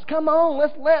arts. Come on,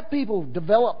 let's let people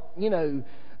develop,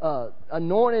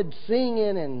 anointed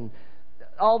singing and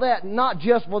all that, not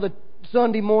just for the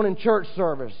Sunday morning church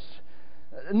service.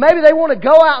 Maybe they want to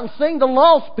go out and sing to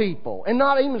lost people and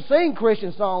not even sing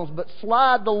Christian songs, but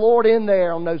slide the Lord in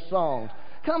there on those songs.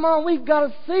 Come on, we've got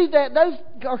to see that. Those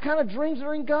are kind of dreams that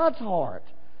are in God's heart.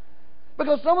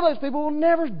 Because some of those people will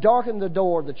never darken the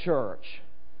door of the church.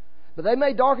 But they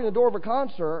may darken the door of a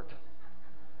concert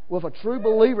with a true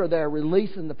believer there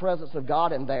releasing the presence of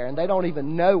God in there, and they don't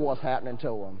even know what's happening to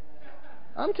them.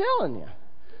 I'm telling you.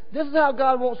 This is how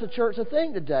God wants the church to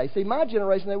think today. See, my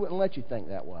generation, they wouldn't let you think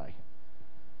that way.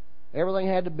 Everything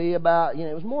had to be about,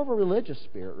 it was more of a religious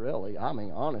spirit, really. I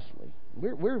mean, honestly.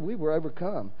 We were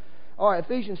overcome. All right,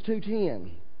 Ephesians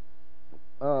 2:10.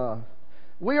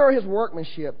 We are His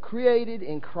workmanship, created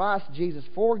in Christ Jesus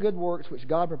for good works, which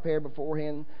God prepared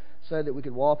beforehand so that we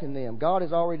could walk in them. God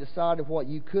has already decided what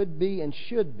you could be and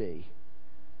should be.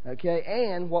 Okay?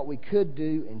 And what we could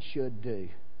do and should do.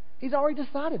 He's already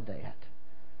decided that.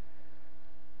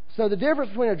 So the difference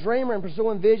between a dreamer and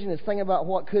pursuing vision is thinking about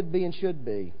what could be and should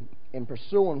be, and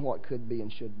pursuing what could be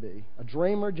and should be. A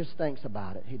dreamer just thinks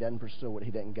about it. He doesn't pursue it. He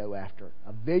doesn't go after it.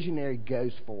 A visionary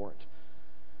goes for it.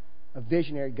 A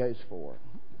visionary goes for it.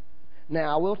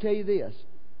 Now, I will tell you this.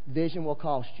 Vision will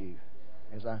cost you.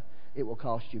 It will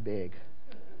cost you big.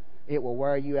 It will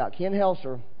wear you out. Ken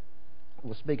Helser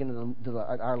was speaking to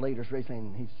our leaders recently,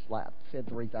 and he said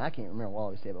 3 things. I can't remember what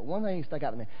all he said, but one thing he stuck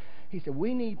out to me. He said,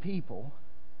 we need people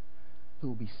who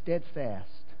will be steadfast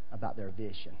about their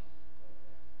vision.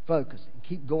 Focusing.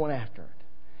 Keep going after it.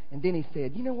 And then he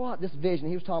said, you know what? This vision,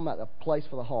 he was talking about the place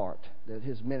for the heart,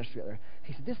 his ministry there.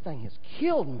 He said, this thing has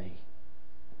killed me.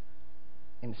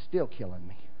 And it's still killing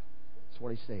me. That's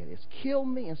what he said. It's killed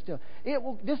me and still.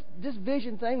 This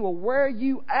vision thing will wear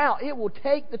you out. It will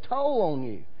take the toll on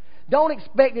you. Don't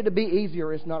expect it to be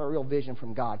easier. It's not a real vision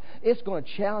from God. It's going to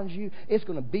challenge you. It's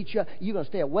going to beat you up. You're going to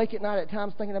stay awake at night at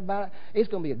times thinking about it. It's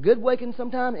going to be a good awakening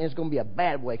sometimes, and it's going to be a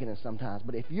bad awakening sometimes.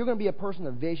 But if you're going to be a person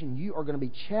of vision, you are going to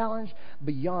be challenged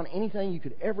beyond anything you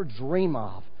could ever dream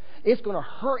of. It's going to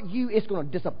hurt you. It's going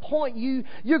to disappoint you.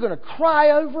 You're going to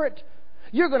cry over it.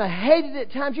 You're going to hate it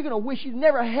at times. You're going to wish you'd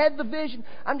never had the vision.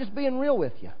 I'm just being real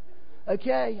with you.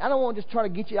 Okay? I don't want to just try to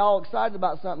get you all excited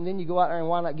about something, then you go out there and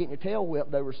wind up getting your tail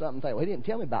whipped over something and think, well, he didn't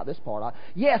tell me about this part.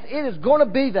 Yes, it is going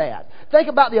to be that. Think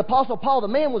about the Apostle Paul. The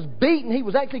man was beaten. He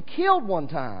was actually killed one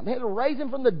time. They had to raise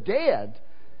him from the dead.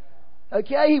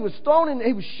 Okay? He was thrown in,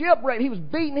 he was shipwrecked, he was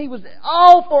beaten, he was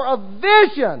all for a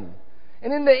vision.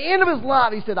 And in the end of his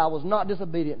life, he said, I was not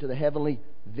disobedient to the heavenly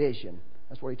vision.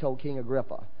 That's what he told King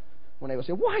Agrippa. When they would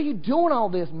say, why are you doing all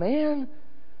this, man?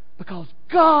 Because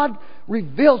God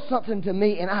revealed something to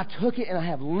me, and I took it, and I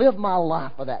have lived my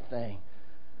life for that thing.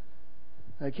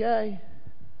 Okay?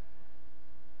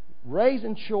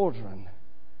 Raising children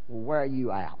will wear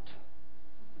you out.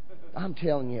 I'm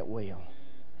telling you it will.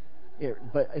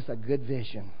 But it's a good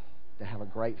vision to have a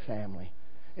great family.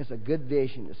 It's a good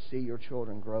vision to see your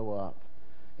children grow up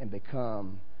and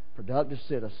become productive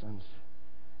citizens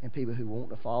and people who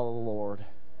want to follow the Lord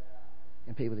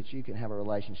and people that you can have a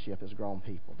relationship as grown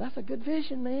people. That's a good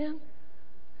vision, man.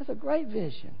 That's a great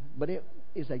vision. But it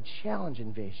is a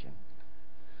challenging vision.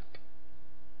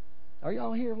 Are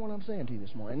y'all hearing what I'm saying to you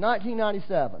this morning? In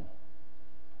 1997,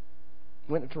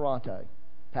 went to Toronto,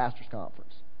 pastor's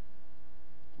conference,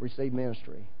 received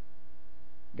ministry.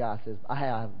 Guy says, I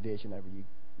have a vision over you,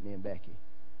 me and Becky.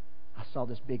 I saw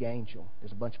this big angel.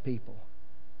 There's a bunch of people.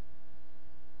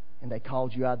 And they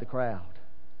called you out of the crowd.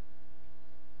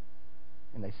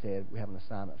 And they said, we have an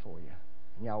assignment for you.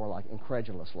 And y'all were like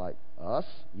incredulous, like, us?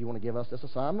 You want to give us this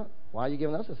assignment? Why are you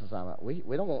giving us this assignment? We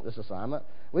don't want this assignment.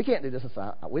 We can't do this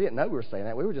assignment. We didn't know we were saying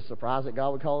that. We were just surprised that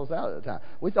God would call us out at the time.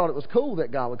 We thought it was cool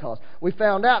that God would call us. We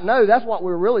found out, no, that's what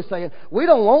we were really saying. We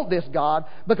don't want this, God,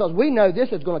 because we know this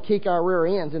is going to kick our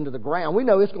rear ends into the ground. We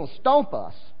know it's going to stomp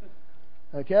us.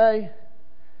 Okay?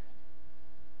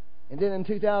 And then in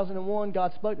 2001,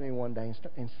 God spoke to me one day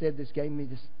and said this, gave me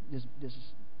this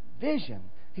vision.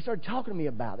 He started talking to me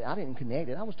about it. I didn't connect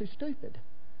it. I was too stupid.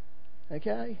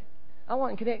 Okay? I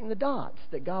wasn't connecting the dots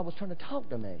that God was trying to talk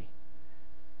to me.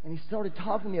 And He started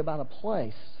talking to me about a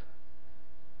place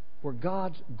where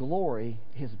God's glory,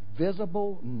 His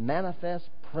visible, manifest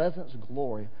presence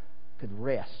glory, could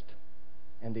rest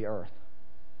in the earth.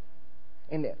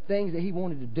 And the things that He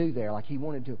wanted to do there, like He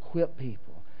wanted to equip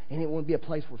people. And it would be a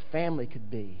place where family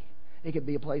could be. It could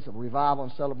be a place of revival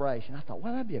and celebration. I thought,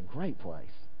 well, that'd be a great place.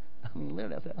 I mean,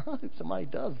 literally, I said, I hope somebody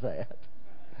does that.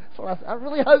 So I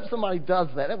really hope somebody does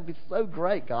that. That would be so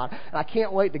great, God. And I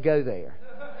can't wait to go there.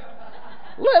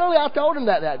 Literally, I told him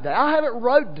that day. I have it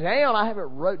wrote down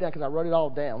because I wrote it all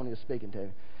down when he was speaking to me.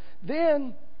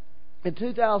 Then, in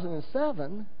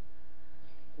 2007,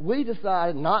 we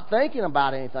decided, not thinking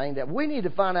about anything, that we need to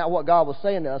find out what God was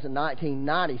saying to us in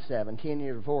 1997, 10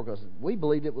 years before, because we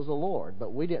believed it was the Lord,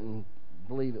 but we didn't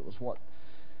believe it was what.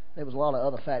 There was a lot of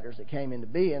other factors that came into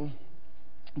being.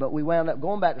 But we wound up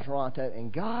going back to Toronto,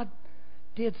 and God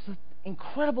did some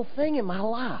incredible thing in my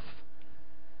life.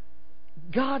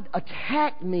 God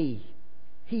attacked me.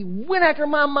 He went after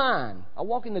my mind. I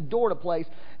walk in the door to a place,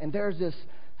 and there's this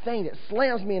thing that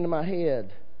slams me into my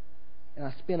head. And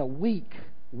I spent a week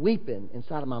weeping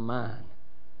inside of my mind.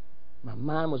 My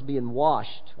mind was being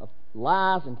washed of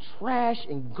lies and trash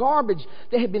and garbage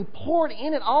that had been poured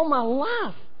in it all my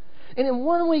life. And in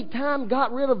 1 week time,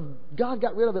 God got rid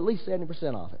of at least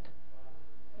 70% of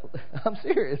it. I'm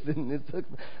serious.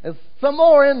 There's some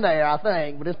more in there, I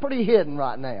think, but it's pretty hidden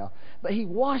right now. But He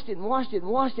washed it and washed it and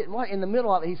washed it. And in the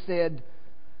middle of it, He said,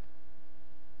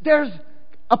 there's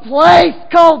a place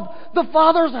called the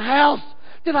Father's house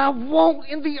that I want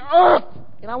in the earth,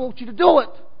 and I want you to do it.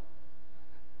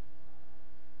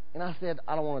 And I said,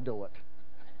 I don't want to do it.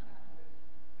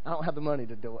 I don't have the money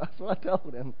to do it. That's what I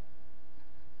told him.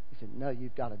 He said, no,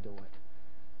 you've got to do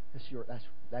it.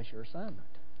 That's your assignment.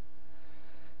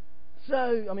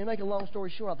 So, make a long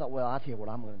story short, I thought, well, I'll tell you what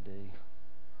I'm going to do.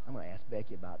 I'm going to ask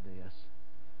Becky about this,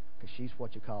 because she's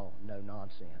what you call no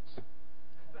nonsense.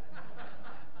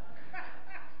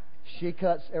 She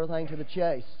cuts everything to the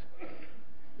chase.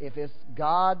 If it's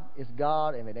God, it's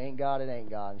God. If it ain't God, it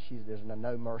ain't God. And there's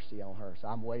no mercy on her. So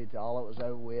I'm waiting till all it was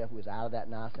over with. We was out of that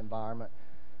nice environment,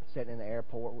 sitting in the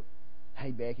airport. Hey,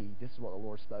 Becky, this is what the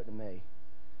Lord spoke to me.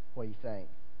 What do you think?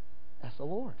 That's the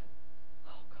Lord.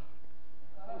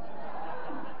 Oh,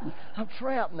 God. I'm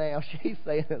trapped now. She's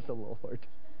saying it's the Lord.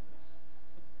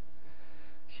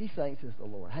 She thinks it's the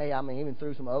Lord. Hey, I mean, even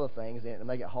threw some other things in it to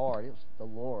make it hard. It was the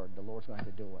Lord. The Lord's going to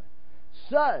have to do it.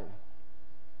 So,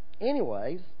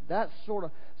 anyways, that's sort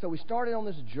of... So we started on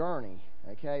this journey,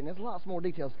 okay? And there's lots more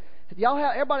details.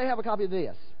 Everybody have a copy of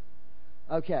this?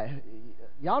 Okay.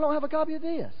 Y'all don't have a copy of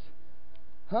this?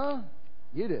 Huh?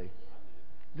 You do.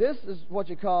 This is what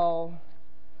you call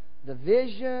the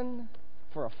Vision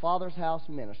for a Father's House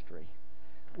Ministry.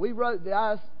 We wrote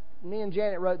me and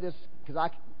Janet wrote this because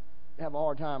I have a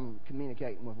hard time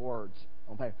communicating with words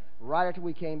on paper. Right after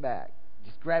we came back,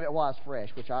 just grab it while it's fresh,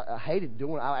 which I hated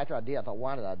doing. After I did, I thought,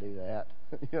 why did I do that?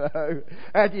 You know,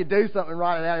 after you do something,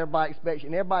 write it out, everybody expects you.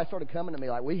 And everybody started coming to me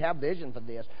like, we have vision for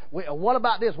this. What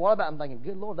about this? What about? I'm thinking,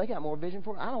 good Lord, they got more vision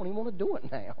for it. I don't even want to do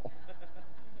it now.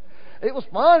 It was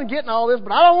fun getting all this,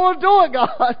 but I don't want to do it,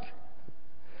 God.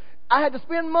 I had to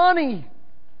spend money.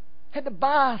 Had to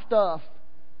buy stuff.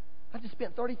 I just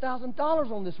spent $30,000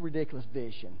 on this ridiculous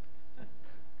vision.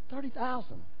 $30,000.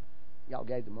 Y'all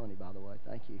gave the money, by the way.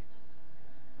 Thank you.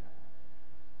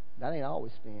 That ain't all we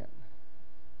spent.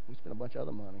 We spent a bunch of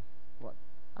other money. What?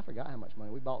 I forgot how much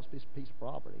money. We bought this piece of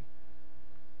property.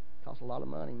 It cost a lot of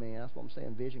money, man. That's what I'm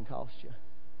saying. Vision costs you.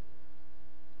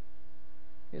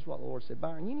 Here's what the Lord said.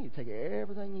 Byron, you need to take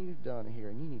everything you've done here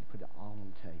and you need to put it all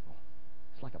on the table.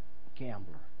 It's like a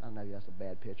gambler. I know that's a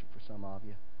bad picture for some of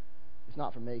you. It's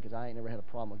not for me because I ain't never had a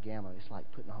problem with gambling. It's like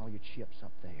putting all your chips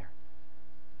up there.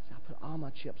 So I put all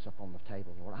my chips up on the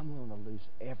table, Lord. I'm willing to lose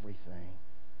everything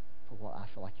for what I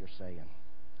feel like you're saying.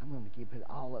 I'm willing to put it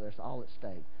all up there. It's all at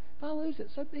stake. If I lose it,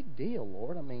 it's no big deal,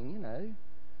 Lord. I mean, you know,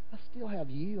 I still have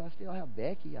you. I still have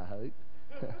Becky, I hope.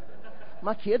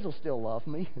 My kids will still love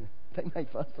me. They may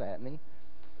fuss at me.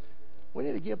 We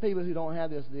need to give people who don't have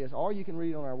this, or you can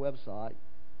read it on our website.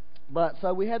 But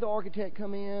so we had the architect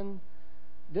come in.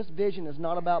 This vision is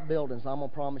not about buildings. I'm going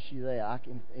to promise you that.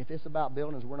 If it's about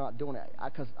buildings, we're not doing it.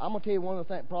 Because I'm going to tell you one of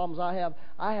the problems I have.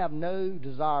 I have no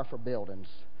desire for buildings.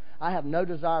 I have no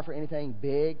desire for anything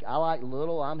big. I like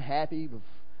little. I'm happy with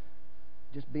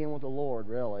just being with the Lord,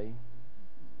 really.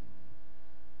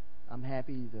 I'm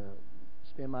happy to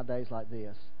spend my days like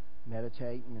this,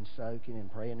 meditating and soaking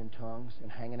and praying in tongues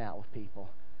and hanging out with people.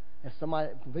 And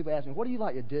people ask me, what do you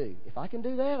like to do? If I can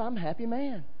do that, I'm a happy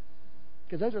man.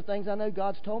 Because those are things I know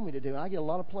God's told me to do, and I get a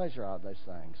lot of pleasure out of those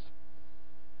things.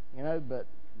 You know, but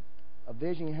a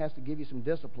vision has to give you some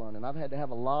discipline, and I've had to have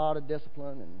a lot of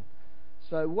discipline. And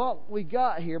so what we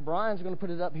got here, Brian's going to put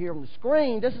it up here on the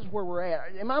screen. This is where we're at.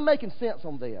 Am I making sense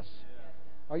on this?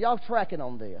 Are y'all tracking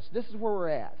on this? This is where we're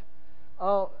at.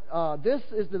 This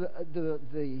is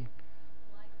the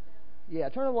yeah,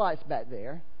 turn the lights back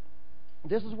there.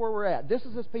 This is where we're at. This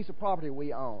is this piece of property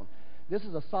we own. This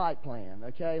is a site plan,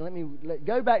 okay?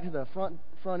 Go back to the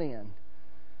front end.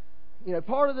 You know,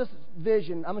 part of this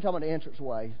vision, I'm talking about the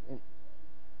entranceway.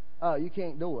 Oh, you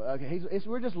can't do it. Okay,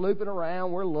 we're just looping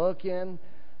around. We're looking.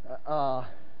 I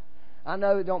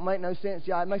know it don't make no sense.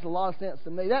 Yeah, it makes a lot of sense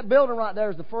to me. That building right there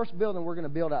is the first building we're going to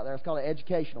build out there. It's called an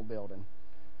educational building.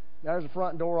 There's the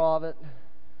front door of it.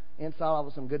 Inside of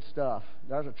it, some good stuff.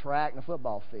 There's a track and a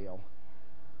football field.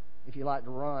 If you like to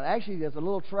run. Actually, there's a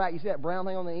little track. You see that brown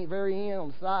thing on the very end, on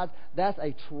the sides? That's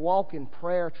a walking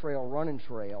prayer trail, running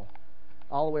trail,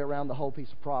 all the way around the whole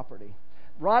piece of property.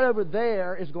 Right over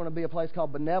there is going to be a place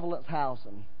called Benevolence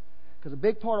Housing. Because a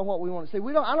big part of what we want to see,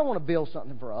 I don't want to build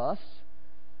something for us.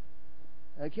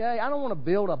 Okay? I don't want to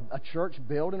build a church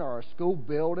building or a school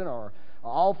building or an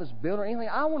office building or anything.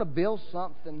 I want to build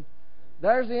something.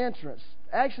 There's the entrance.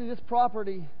 Actually, this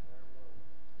property,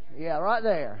 yeah, right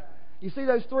there. You see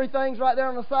those three things right there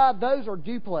on the side? Those are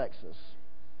duplexes.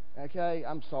 Okay?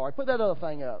 I'm sorry. Put that other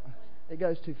thing up. It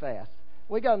goes too fast.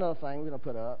 We got another thing we're going to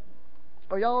put up.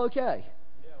 Are y'all okay?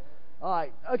 All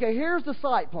right. Okay, here's the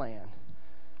site plan.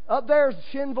 Up there's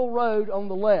Shinville Road on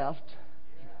the left.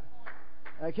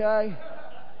 Okay?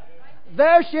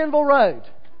 There's Shinville Road.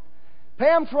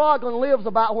 Pam Troglin lives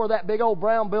about where that big old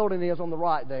brown building is on the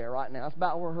right there right now. That's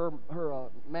about where her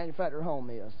manufactured home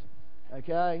is.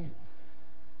 Okay?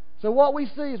 So what we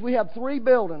see is we have three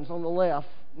buildings on the left,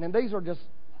 and these are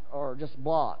just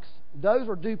blocks. Those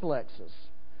are duplexes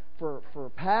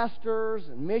for pastors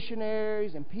and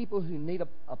missionaries and people who need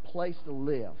a place to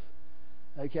live.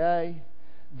 Okay?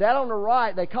 That on the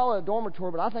right, they call it a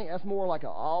dormitory, but I think that's more like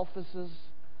offices.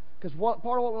 Because part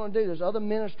of what we want to do, there's other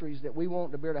ministries that we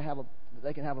want to be able to have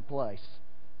they can have a place.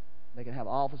 They can have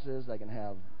offices. They can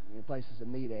have places to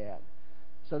meet at.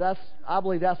 So I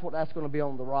believe that's going to be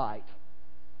on the right.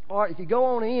 All right, if you go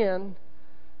on in,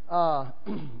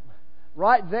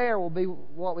 right there will be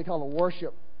what we call a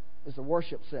worship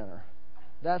center.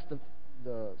 That's the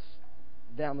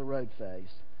down the road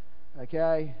phase.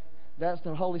 Okay? That's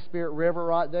the Holy Spirit River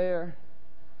right there.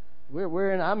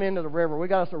 I'm into the river. We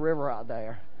got us a river out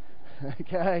there.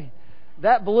 Okay?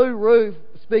 That blue roof,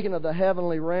 speaking of the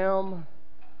heavenly realm,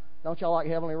 don't y'all like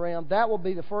heavenly realm? That will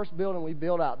be the first building we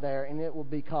build out there, and it will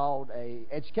be called a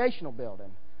educational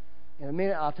building. In a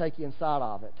minute, I'll take you inside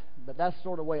of it. But that's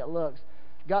sort of the way it looks.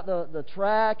 Got the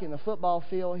track and the football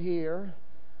field here.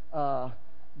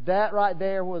 That right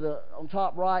there on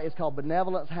top right is called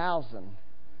Benevolence Housing.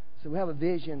 So we have a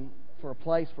vision for a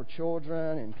place for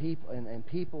children and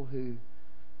people who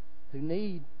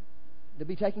need to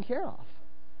be taken care of.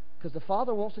 Because the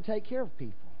Father wants to take care of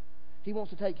people. He wants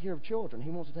to take care of children.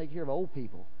 He wants to take care of old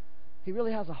people. He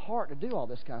really has a heart to do all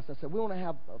this kind of stuff. So we want to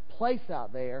have a place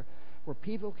out there where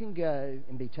people can go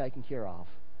and be taken care of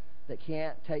that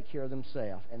can't take care of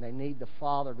themselves, and they need the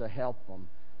Father to help them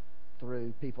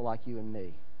through people like you and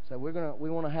me. So we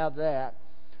want to have that.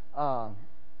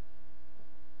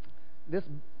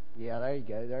 There you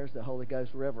go. There's the Holy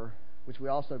Ghost River, which we're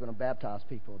also going to baptize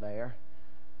people there.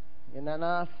 Isn't that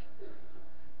nice?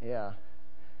 Yeah.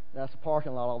 That's the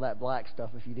parking lot, all that black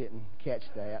stuff, if you didn't catch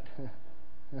that.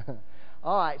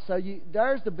 All right, so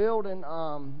there's the building.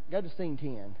 Go to scene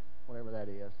 10, whatever that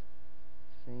is.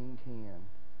 Scene 10.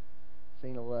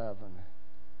 Scene 11.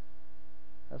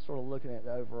 That's sort of looking at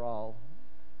the overall.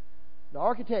 The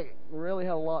architect really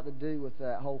had a lot to do with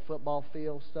that whole football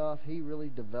field stuff. He really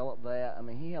developed that. I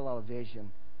mean, he had a lot of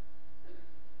vision.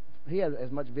 He had as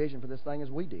much vision for this thing as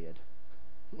we did,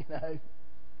 because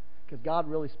God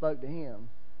really spoke to him.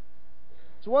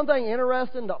 So one thing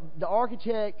interesting, the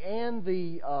architect and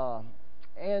the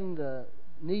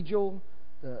Nigel,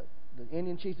 the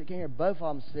Indian chiefs that came here, both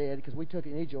of them said, because we took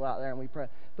Nigel out there and we prayed,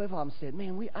 both of them said,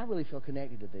 man, I really feel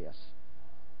connected to this.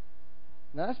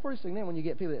 Now that's pretty significant when you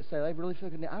get people that say they really feel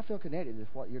connected. I feel connected with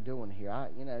what you're doing here.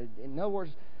 In other words,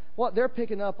 what they're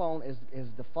picking up on is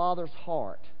the Father's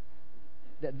heart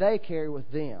that they carry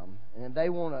with them, and they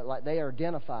want to, like, they are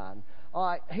identified. All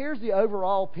right, here's the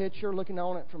overall picture, looking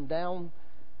on it from down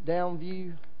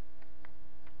view.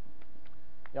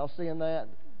 Y'all seeing that?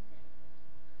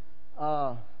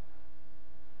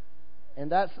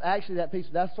 And that's actually that piece.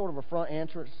 That's sort of a front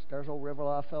entrance. There's old River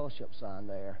Life Fellowship sign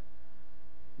there.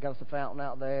 Got us a fountain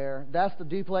out there. That's the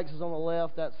duplexes on the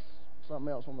left. That's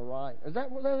something else on the right. Is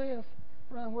that where that is?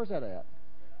 Ryan, where's that at?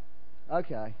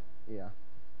 Okay, yeah.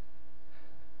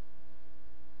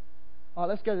 All right,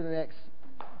 let's go to the next.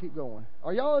 Keep going.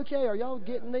 Are y'all okay? Are y'all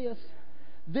getting this?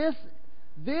 This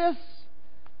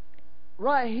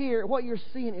right here, what you're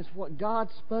seeing is what God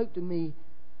spoke to me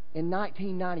in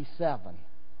 1997.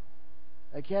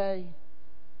 Okay?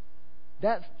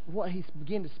 That's what He's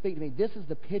beginning to speak to me. This is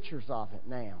the pictures of it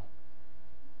now.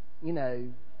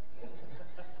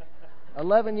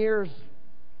 11 years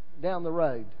down the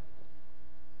road.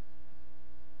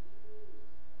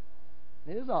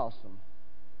 It is awesome.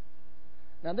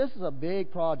 Now, this is a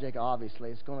big project,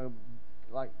 obviously. It's going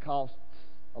to cost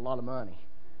a lot of money.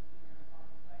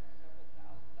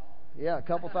 Yeah, a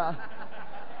couple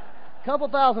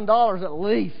 $1,000 at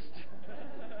least.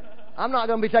 I'm not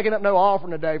going to be taking up no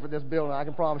offering today for this building, I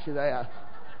can promise you that.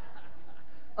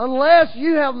 Unless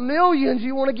you have millions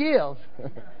you want to give.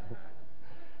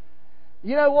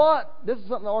 You know what? This is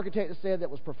something the architect said that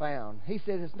was profound. He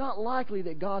said, it's not likely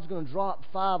that God's going to drop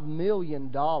 $5 million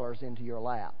into your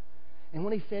lap. And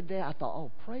when he said that, I thought,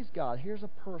 oh, praise God, here's a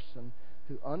person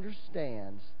who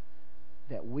understands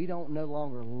that we don't no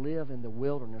longer live in the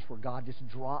wilderness where God just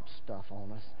drops stuff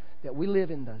on us, that we live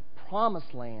in the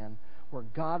promised land where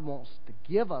God wants to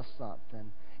give us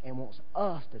something and wants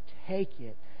us to take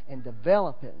it and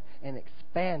develop it and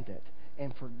expand it,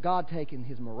 and for God taking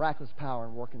His miraculous power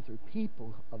and working through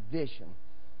people of vision.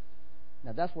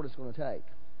 Now that's what it's going to take.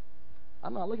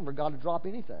 I'm not looking for God to drop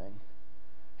anything.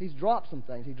 He's dropped some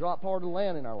things. He dropped part of the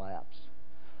land in our laps.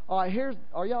 All right,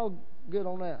 are y'all good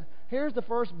on that? Here's the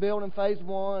first building, phase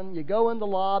 1. You go in the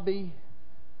lobby,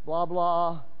 blah,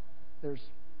 blah. There's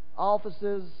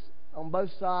offices on both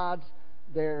sides.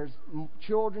 There's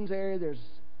children's area. There's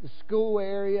the school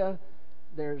area.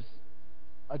 There's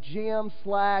a gym /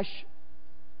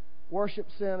 worship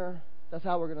center. That's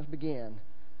how we're going to begin.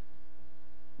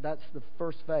 That's the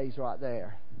first phase right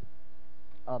there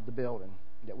of the building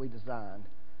that we designed,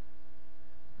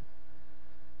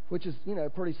 which is, a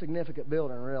pretty significant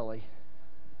building, really.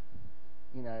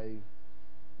 And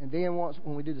then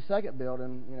when we do the second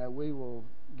building, we will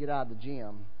get out of the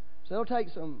gym. So it'll take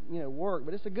some, work,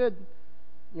 but it's a good,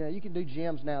 you can do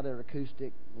gyms now that are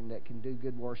acoustic and that can do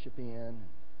good worship in.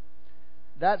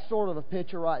 That's sort of a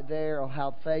picture right there of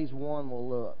how phase 1 will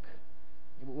look.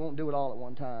 We won't do it all at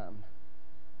one time.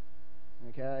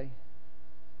 Okay?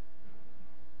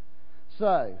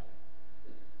 So,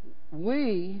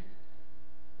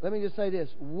 let me just say this.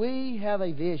 We have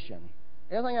a vision.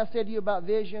 Everything I said to you about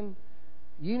vision,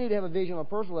 you need to have a vision on a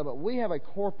personal level, but we have a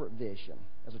corporate vision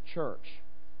as a church.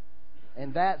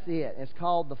 And that's it. It's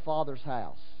called the Father's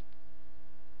House.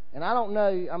 And I don't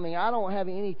know, I don't have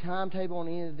any timetable on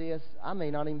any of this. I may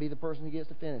not even be the person who gets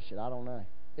to finish it. I don't know.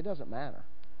 It doesn't matter.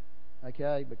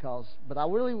 Okay? But I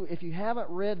really, if you haven't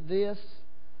read this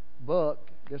book,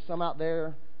 there's some out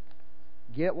there,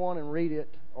 get one and read it,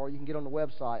 or you can get on the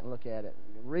website and look at it.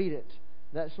 Read it.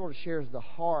 That sort of shares the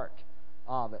heart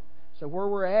of it. So where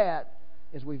we're at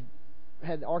is we've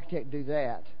had the architect do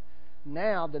that.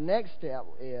 Now the next step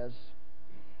is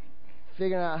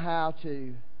figuring out how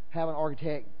to have an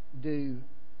architect do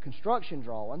construction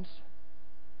drawings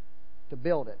to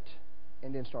build it,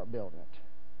 and then start building it.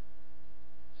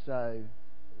 So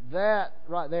that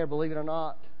right there, believe it or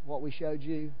not, what we showed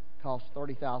you cost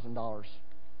 $30,000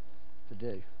 to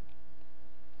do,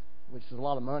 which is a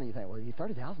lot of money. You think, well, you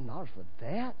 $30,000 for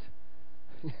that?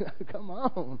 Come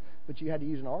on! But you had to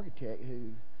use an architect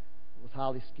who was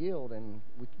highly skilled, and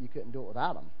you couldn't do it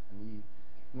without him.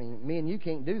 Me and you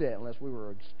can't do that unless we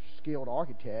were a skilled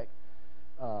architect.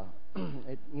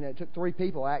 It took 3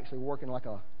 people actually working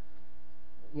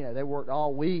they worked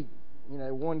all week.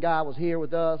 One guy was here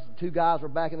with us, 2 guys were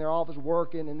back in their office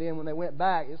working, and then when they went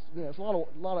back, it's a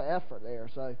lot of effort there.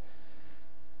 So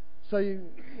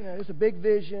it's a big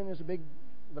vision,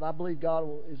 but I believe God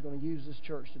is going to use this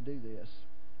church to do this.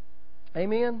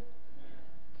 Amen.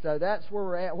 So that's where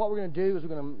we're at. What we're going to do is we're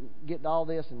going to get all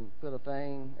this and put a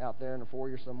thing out there in the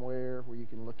foyer somewhere where you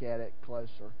can look at it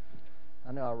closer.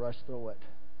 I know I rushed through it.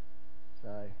 So,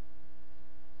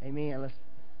 amen.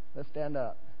 Let's stand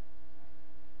up.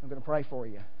 I'm going to pray for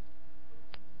you.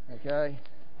 Okay?